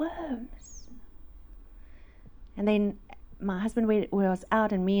 4 worms? And then my husband was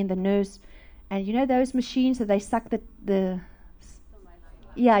out and me and the nurse, and those machines that they suck the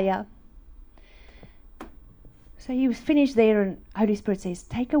yeah. So he was finished there, and Holy Spirit says,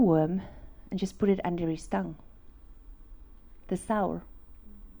 take a worm and just put it under his tongue. The sour.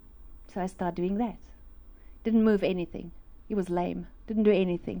 So I started doing that. Didn't move anything. He was lame. Didn't do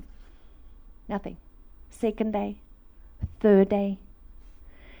anything. Nothing. 2nd day. 3rd day.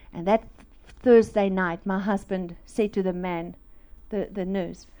 And that Thursday night, my husband said to the man, the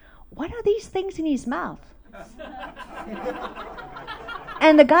nurse, "What are these things in his mouth?"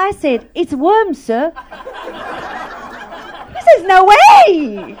 And the guy said, "It's worms, sir." He says, "No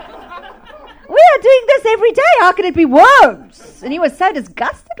way! We are doing this every day. How can it be worms?" And he was so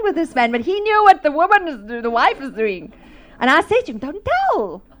disgusted with this man, but he knew what the wife is doing. And I said to him, "Don't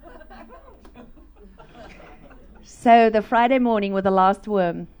tell." So the Friday morning with the last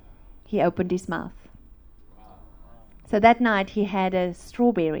worm, he opened his mouth. So that night he had a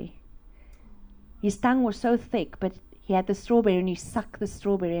strawberry. His tongue was so thick, but he had the strawberry and he sucked the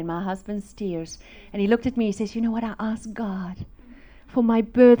strawberry in my husband's tears. And he looked at me, he says, "You know what, I asked God for my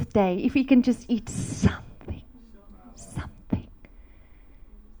birthday, if he can just eat something.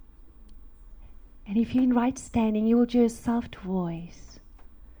 And if you're in right standing, you will hear a soft voice.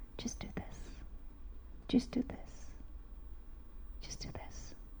 Just do this. Just do this. Just do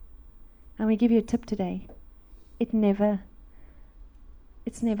this." I'm going to give you a tip today. It's never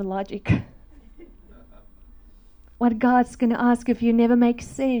logic. What God's going to ask of you never makes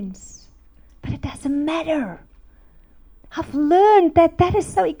sense. But it doesn't matter. I've learned that is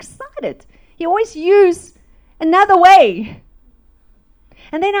so excited. He always use another way.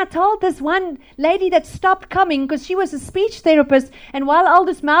 And then I told this one lady that stopped coming because she was a speech therapist, and while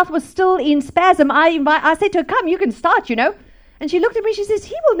Aldous' mouth was still in spasm, I said to her, "Come, you can start, And she looked at me, she says,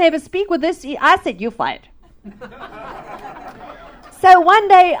 "He will never speak with this." I said, "You're fired." So one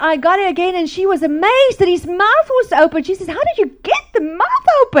day I got her again, and she was amazed that his mouth was open. She says, "How did you get the mouth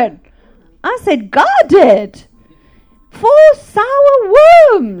open?" I said, "God did. 4 sour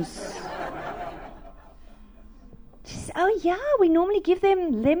worms." She said, "Oh yeah, we normally give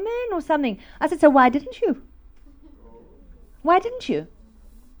them lemon or something." I said, "So why didn't you? Why didn't you?"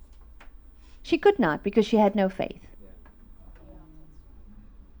 She could not, because she had no faith.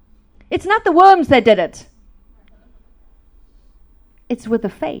 It's not the worms that did it. It's with the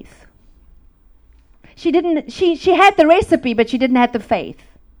faith. She had the recipe, but she didn't have the faith.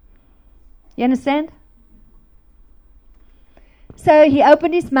 You understand? So he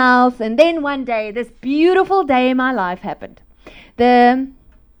opened his mouth, and then one day, this beautiful day in my life happened. The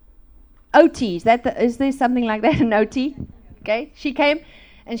OT, is there something like that, an OT? Okay, she came,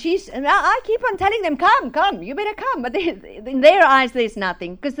 and I keep on telling them, come, you better come. But in their eyes, there's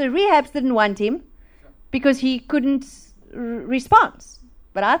nothing, because the rehabs didn't want him, because he couldn't respond.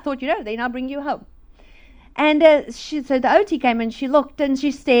 But I thought, then I'll bring you home. And so the OT came, and she looked, and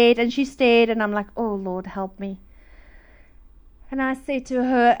she stared, and I'm like, "Oh, Lord, help me." And I said to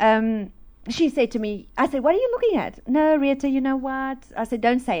her, she said to me, I said, "What are you looking at?" "No, Rita, you know what?" I said,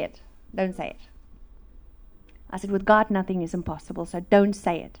 "Don't say it. Don't say it." I said, "With God, nothing is impossible, so don't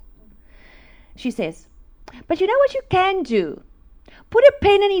say it." She says, "But you know what you can do? Put a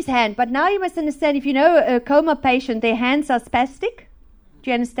pen in his hand." But now you must understand, if you know a coma patient, their hands are spastic. Do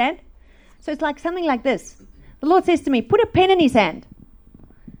you understand? So it's like something like this. The Lord says to me, "Put a pen in his hand."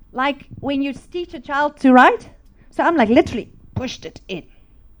 Like when you teach a child to write. So I'm like literally pushed it in.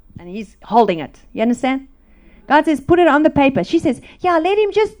 And he's holding it. You understand? God says, "Put it on the paper." She says, "Yeah, let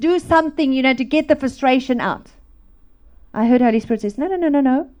him just do something, to get the frustration out." I heard Holy Spirit says,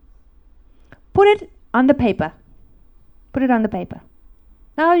 No. Put it on the paper. Put it on the paper.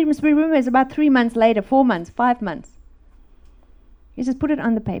 Now you must remember, it's about 3 months later, 4 months, 5 months. He says, "Put it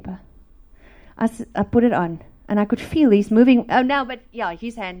on the paper." I put it on, and I could feel he's moving. Oh, no, but yeah,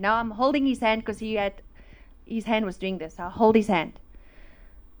 his hand. Now I'm holding his hand because his hand was doing this. I hold his hand.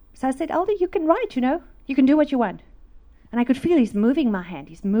 So I said, "Alder, you can write, You can do what you want." And I could feel he's moving my hand.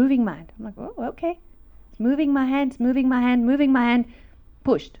 He's moving my hand. I'm like, "Oh, okay." He's moving my hand.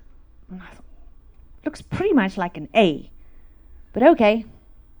 Pushed. And I thought, looks pretty much like an A. But okay.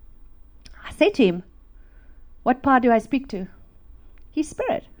 I said to him, "What part do I speak to?" "His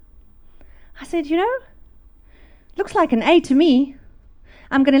spirit." I said, "Looks like an A to me,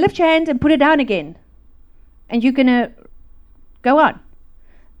 I'm going to lift your hand and put it down again. And you're going to go on.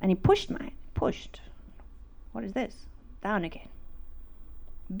 And he pushed. What is this? Down again.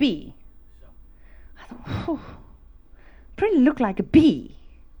 B. I thought, whew, pretty look like a B.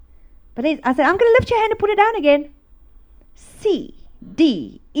 But I said, I'm going to lift your hand and put it down again. C,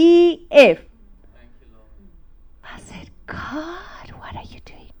 D, E, F. Thank you, Lord. I said, God, what are you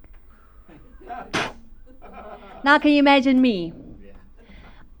doing? Now can you imagine me? Yeah.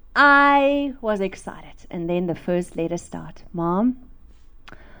 I was excited. And then the first letter started. Mom,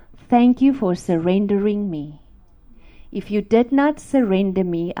 thank you for surrendering me. If you did not surrender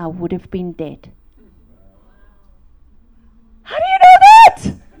me, I would have been dead. How do you know that?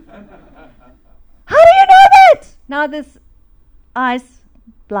 How do you know that? Now this eyes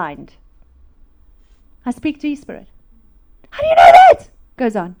blind. I speak to his spirit. How do you know that?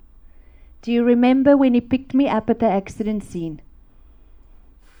 Goes on. Do you remember when he picked me up at the accident scene?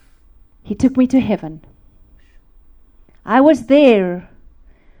 He took me to heaven. I was there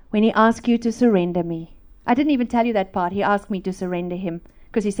when he asked you to surrender me. I didn't even tell you that part. He asked me to surrender him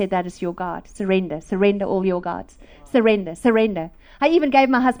because he said that is your God. Surrender. Surrender all your gods. Surrender. Surrender. I even gave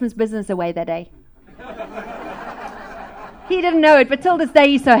my husband's business away that day. He didn't know it, but till this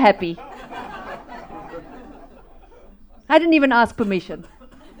day he's so happy. I didn't even ask permission.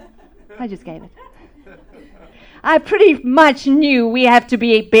 I just gave it. I pretty much knew we have to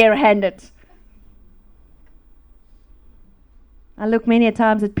be barehanded. I look many a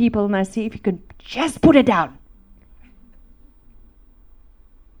times at people and I see if you can just put it down.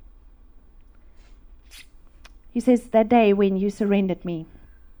 He says, that day when you surrendered me,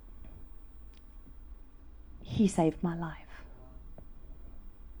 he saved my life.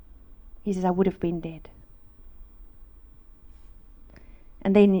 He says, I would have been dead.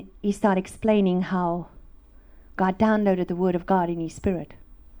 And then he started explaining how God downloaded the word of God in his spirit.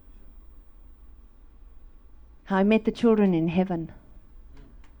 How I met the children in heaven.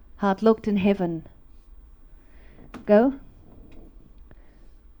 How it looked in heaven. Go.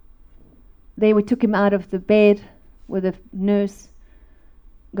 There we took him out of the bed with a nurse.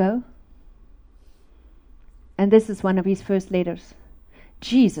 Go. And this is one of his first letters.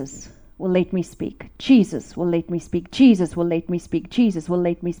 Jesus will let me speak. Jesus will let me speak. Jesus will let me speak. Jesus will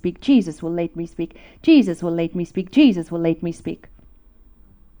let me speak. Jesus will let me speak. Jesus will let me speak. Jesus will let me speak.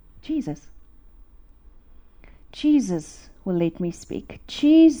 Jesus. Jesus will let me speak.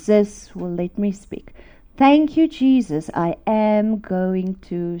 Jesus will let me speak. Thank you, Jesus. I am going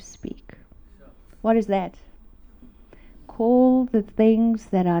to speak. What is that? Call the things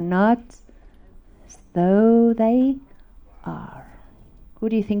that are not as though they are. Who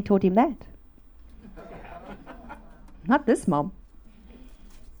do you think taught him that? Not this mom.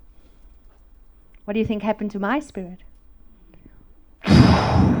 What do you think happened to my spirit?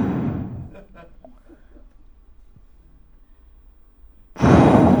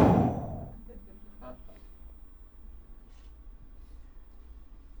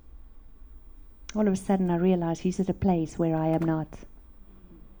 All of a sudden I realized he's at a place where I am not.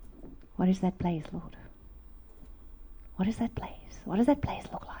 What is that place, Lord? What is that place? What does that place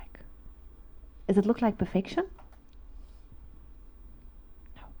look like? Does it look like perfection?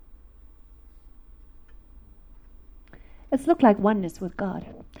 No. It's looked like oneness with God.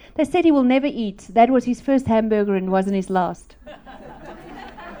 They said he will never eat. That was his first hamburger and wasn't his last.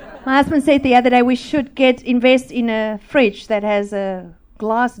 My husband said the other day we should invest in a fridge that has a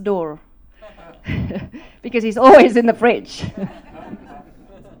glass door. Because he's always in the fridge.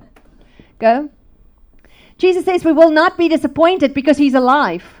 Go. Jesus says we will not be disappointed because he's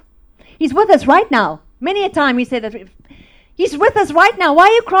alive. He's with us right now. Many a time he said that. He's with us right now. Why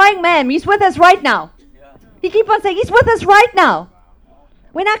are you crying, ma'am? He's with us right now. Yeah. He keeps on saying, he's with us right now.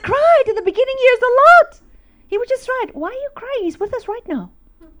 When I cried in the beginning years a lot, he would just write, why are you crying? He's with us right now.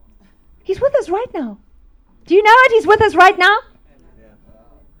 He's with us right now. Do you know it? He's with us right now.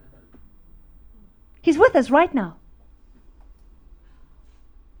 He's with us right now.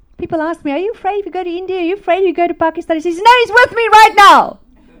 People ask me, are you afraid if you go to India? Are you afraid if you go to Pakistan? He says, no, he's with me right now.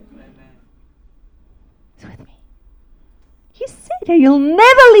 He's with me. He said, he'll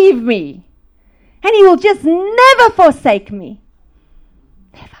never leave me. And he will just never forsake me.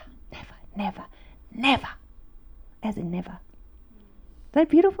 Never, never, never, never. As in never. Is that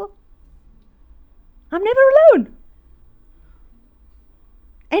beautiful? I'm never alone.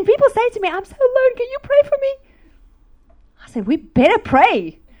 And people say to me, I'm so alone, can you pray for me? I said, we better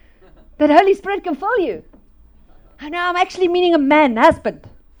pray that Holy Spirit can fill you. I know, I'm actually meaning a man, husband.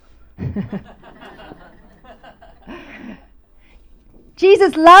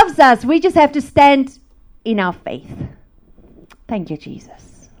 Jesus loves us. We just have to stand in our faith. Thank you,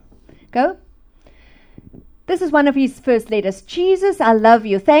 Jesus. Go. This is one of his first letters. Jesus, I love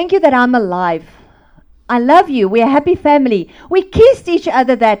you. Thank you that I'm alive. I love you. We're a happy family. We kissed each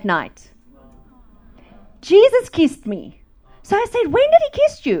other that night. Jesus kissed me. So I said, when did he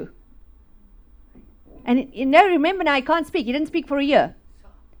kiss you? And remember now, I can't speak. He didn't speak for a year.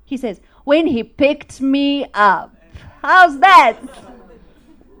 He says, when he picked me up. How's that?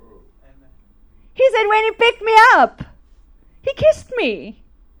 He said, when he picked me up, he kissed me.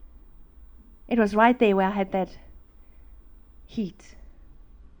 It was right there where I had that heat.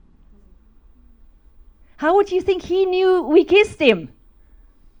 How would you think he knew we kissed him?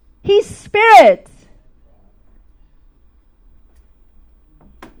 His spirit.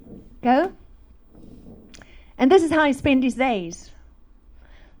 Go. And this is how he spent his days.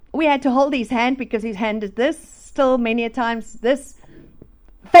 We had to hold his hand because his hand is this, still many a times this.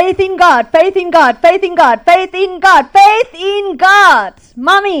 Faith in God, faith in God, faith in God, faith in God, faith in God.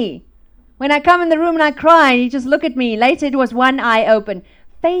 Mommy. When I come in the room and I cry, and he just look at me. Later it was one eye open.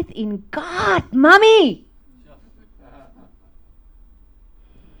 Faith in God, Mommy.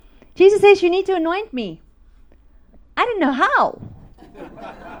 Jesus says, you need to anoint me. I didn't know how.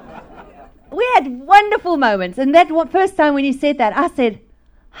 We had wonderful moments. And that first time when he said that, I said,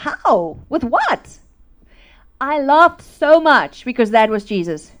 how? With what? I laughed so much because that was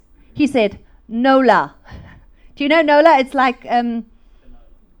Jesus. He said, Nola. Do you know Nola? It's like, granola.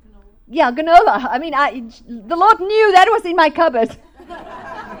 I mean, the Lord knew that was in my cupboard. Isn't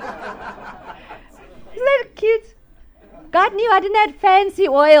that cute? God knew I didn't have fancy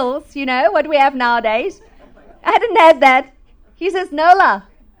oils, what we have nowadays. I didn't have that. He says, Nola.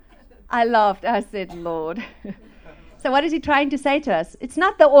 I laughed. I said, Lord. So what is he trying to say to us? It's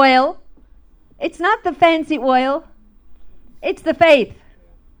not the oil. It's not the fancy oil. It's the faith.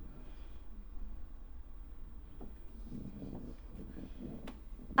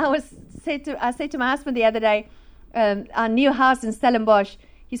 I said to my husband the other day, our new house in Stellenbosch,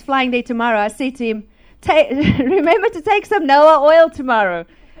 he's flying there tomorrow. I said to him, remember to take some Noah oil tomorrow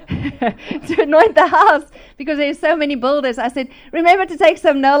to anoint the house because there's so many builders. I said, remember to take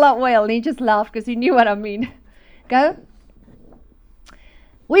some Noah oil. And he just laughed because he knew what I mean. Go.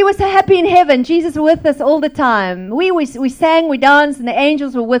 We were so happy in heaven. Jesus was with us all the time. We sang, we danced, and the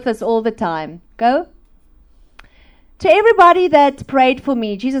angels were with us all the time. Go. To everybody that prayed for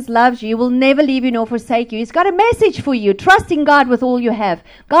me, Jesus loves you. He will never leave you nor forsake you. He's got a message for you. Trust in God with all you have.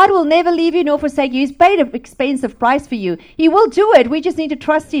 God will never leave you nor forsake you. He's paid an expensive price for you. He will do it. We just need to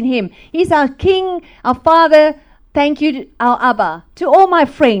trust in Him. He's our King, our Father. Thank you, our Abba. To all my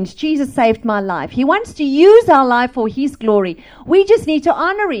friends, Jesus saved my life. He wants to use our life for His glory. We just need to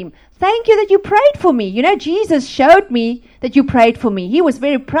honor Him. Thank you that you prayed for me. Jesus showed me that you prayed for me. He was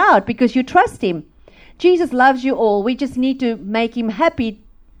very proud because you trust Him. Jesus loves you all. We just need to make Him happy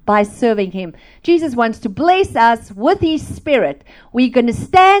by serving Him. Jesus wants to bless us with His Spirit. We're going to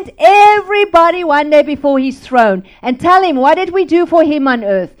stand everybody one day before His throne and tell Him, what did we do for Him on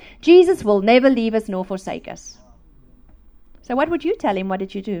earth? Jesus will never leave us nor forsake us. So what would you tell Him? What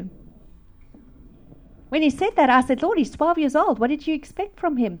did you do? When He said that, I said, Lord, He's 12 years old. What did you expect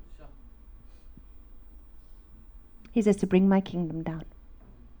from Him? He says, to bring my kingdom down.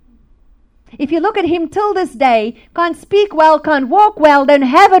 If you look at Him till this day, can't speak well, can't walk well, don't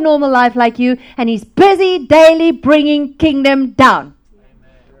have a normal life like you, and He's busy daily bringing kingdom down.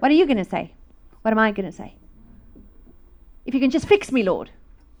 Amen. What are you going to say? What am I going to say? If you can just fix me, Lord.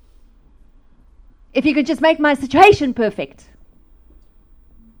 If you could just make my situation perfect.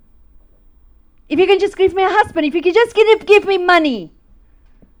 If you can just give me a husband. If you can just give me money.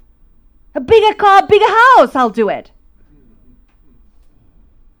 A bigger car, bigger house, I'll do it.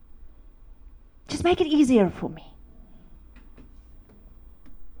 Just make it easier for me.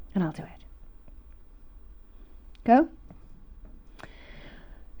 And I'll do it. Go.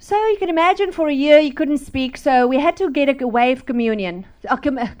 So you can imagine for a year you couldn't speak, so we had to get a way of communication.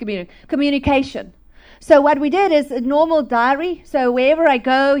 So what we did is a normal diary. So wherever I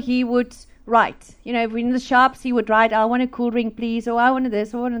go, he would write. If we're in the shops, he would write, I want a cool drink, please, or I want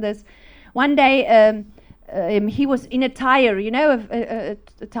this, or I want this. One day, he was in a tire, a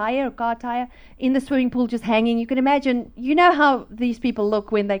tire, a car tire, in the swimming pool just hanging. You can imagine, how these people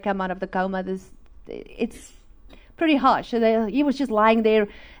look when they come out of the coma. It's pretty harsh. So he was just lying there,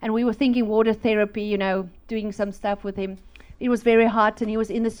 and we were thinking water therapy, doing some stuff with him. It was very hot, and he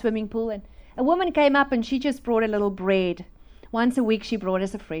was in the swimming pool, and a woman came up, and she just brought a little bread. Once a week, she brought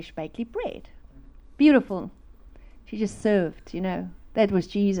us a fresh baked bread. Beautiful. She just served, That was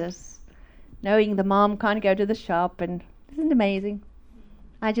Jesus. Knowing the mom can't go to the shop, and isn't it amazing?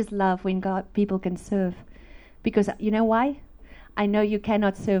 I just love when people can serve. Because you know why? I know you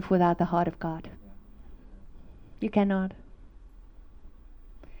cannot serve without the heart of God. You cannot.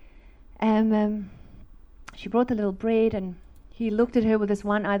 And she brought the little bread, and he looked at her with his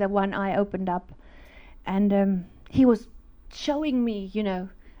one eye. The one eye opened up, and he was showing me,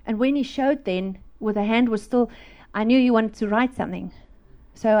 And when he showed, then with the hand was still, I knew he wanted to write something.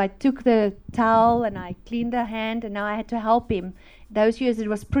 So I took the towel and I cleaned the hand, and now I had to help him. Those years it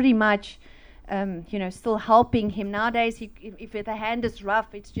was pretty much, still helping him. Nowadays, if the hand is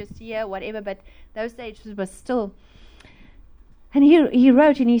rough, it's just here, whatever. But those days it was still. And he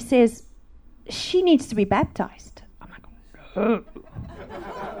wrote, and he says, she needs to be baptized. I'm like, no.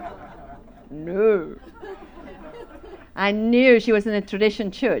 No. I knew she was in a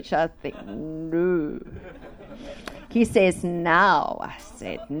tradition church. I think, no. He says, now. I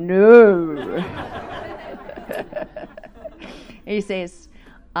said, no. He says,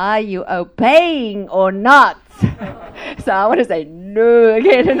 are you obeying or not? So I want to say no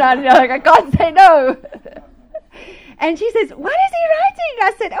again, and I can't say no. And she says, what is he writing?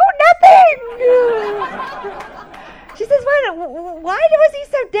 I said, oh, nothing. She says, why was he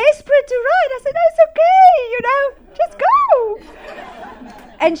so desperate to write? I said, no, it's okay, just go.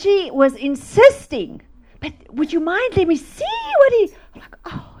 And she was insisting, but would you mind, let me see what he... I'm like,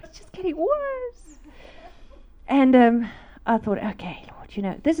 oh, it's just getting worse. And I thought, okay,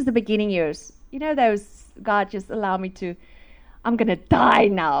 Lord, this is the beginning years. Those, God just allow me to, I'm going to die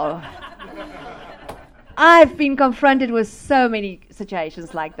now. I've been confronted with so many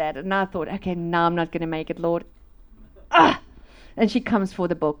situations like that, and I thought, okay, now I'm not going to make it, Lord. And she comes for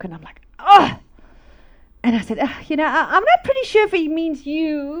the book, and I'm like, and I said, I'm not pretty sure if he means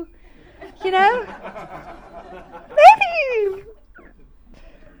you, maybe.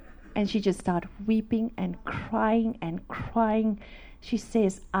 And she just started weeping and crying and crying. She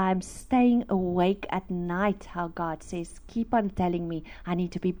says, I'm staying awake at night, how God says, keep on telling me, I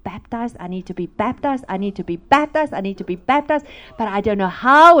need to be baptized, I need to be baptized, I need to be baptized, I need to be baptized, but I don't know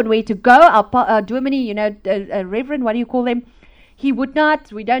how and where to go. Our Domini, Reverend, what do you call them? He would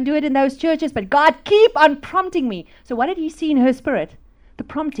not, we don't do it in those churches, but God keep on prompting me. So what did he see in her spirit? The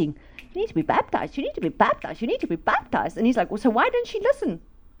prompting. You need to be baptized, you need to be baptized, you need to be baptized. And he's like, well, so why didn't she listen?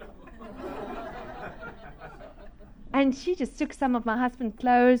 And she just took some of my husband's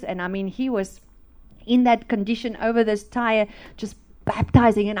clothes, and he was in that condition over this tire, just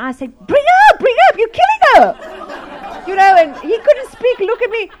baptizing. And I said, bring her up, you're killing her. And he couldn't speak, look at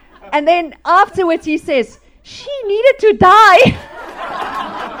me. And then afterwards he says, she needed to die.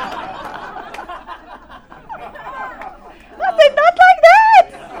 I said, not like that.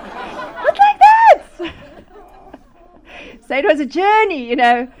 Not like that. So it was a journey,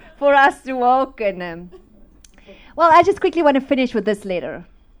 for us to walk. And well, I just quickly want to finish with this letter.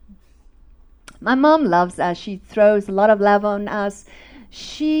 My mom loves us. She throws a lot of love on us.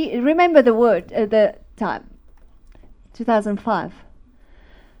 She, remember the time, 2005.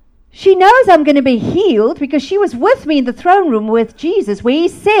 She knows I'm going to be healed because she was with me in the throne room with Jesus, where he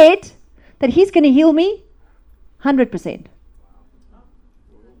said that he's going to heal me 100%.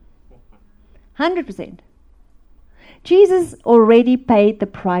 100%. Jesus already paid the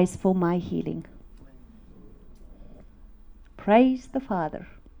price for my healing. Praise the Father.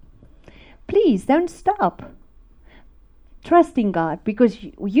 Please don't stop trusting God, because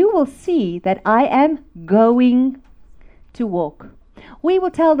you will see that I am going to walk. We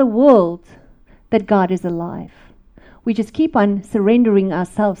will tell the world that God is alive. We just keep on surrendering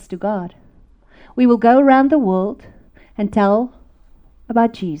ourselves to God. We will go around the world and tell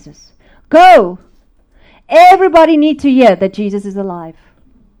about Jesus. Go! Everybody needs to hear that Jesus is alive.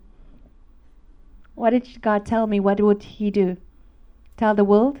 What did God tell me? What would he do? Tell the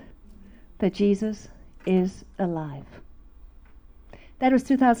world that Jesus is alive. That was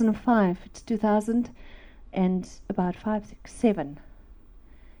 2005. It's 2000 and about 5, 6, 7.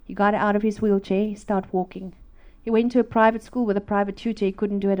 He got out of his wheelchair, he started walking. He went to a private school with a private tutor. He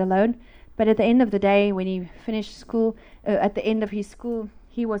couldn't do it alone. But at the end of the day, when he finished school, at the end of his school,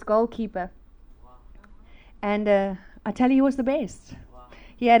 he was goalkeeper. And I tell you, he was the best.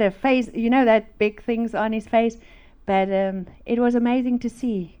 He had a face, that big things on his face. But it was amazing to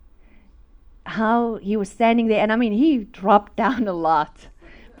see how he was standing there. And he dropped down a lot.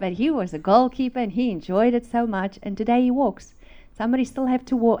 But he was a goalkeeper and he enjoyed it so much. And today he walks. Somebody still have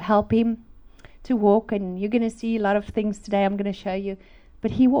to help him to walk. And you're going to see a lot of things today I'm going to show you.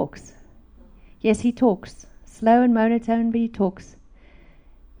 But he walks. Yes, he talks. Slow and monotone, but he talks.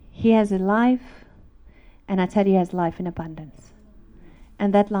 He has a life. And I tell you, he has life in abundance.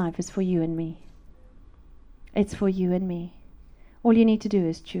 And that life is for you and me. It's for you and me. All you need to do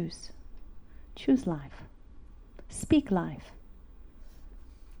is choose. Choose life. Speak life.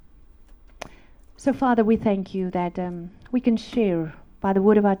 So, Father, we thank you that we can share by the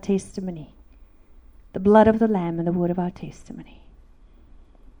word of our testimony, the blood of the Lamb and the word of our testimony.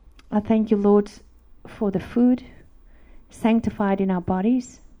 I thank you, Lord, for the food sanctified in our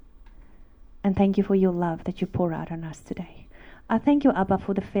bodies, and thank you for your love that you pour out on us today. I thank you, Abba,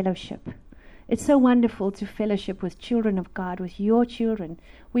 for the fellowship. It's so wonderful to fellowship with children of God, with your children.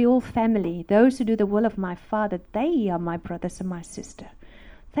 We all family. Those who do the will of my Father, they are my brothers and my sister.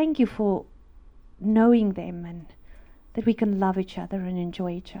 Thank you for knowing them and that we can love each other and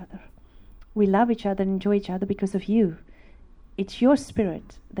enjoy each other. We love each other and enjoy each other because of you. It's your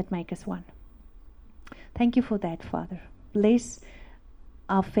Spirit that makes us one. Thank you for that, Father. Bless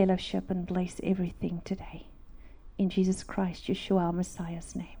our fellowship and bless everything today. In Jesus Christ, Yeshua, our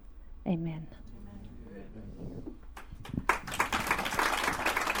Messiah's name. Amen.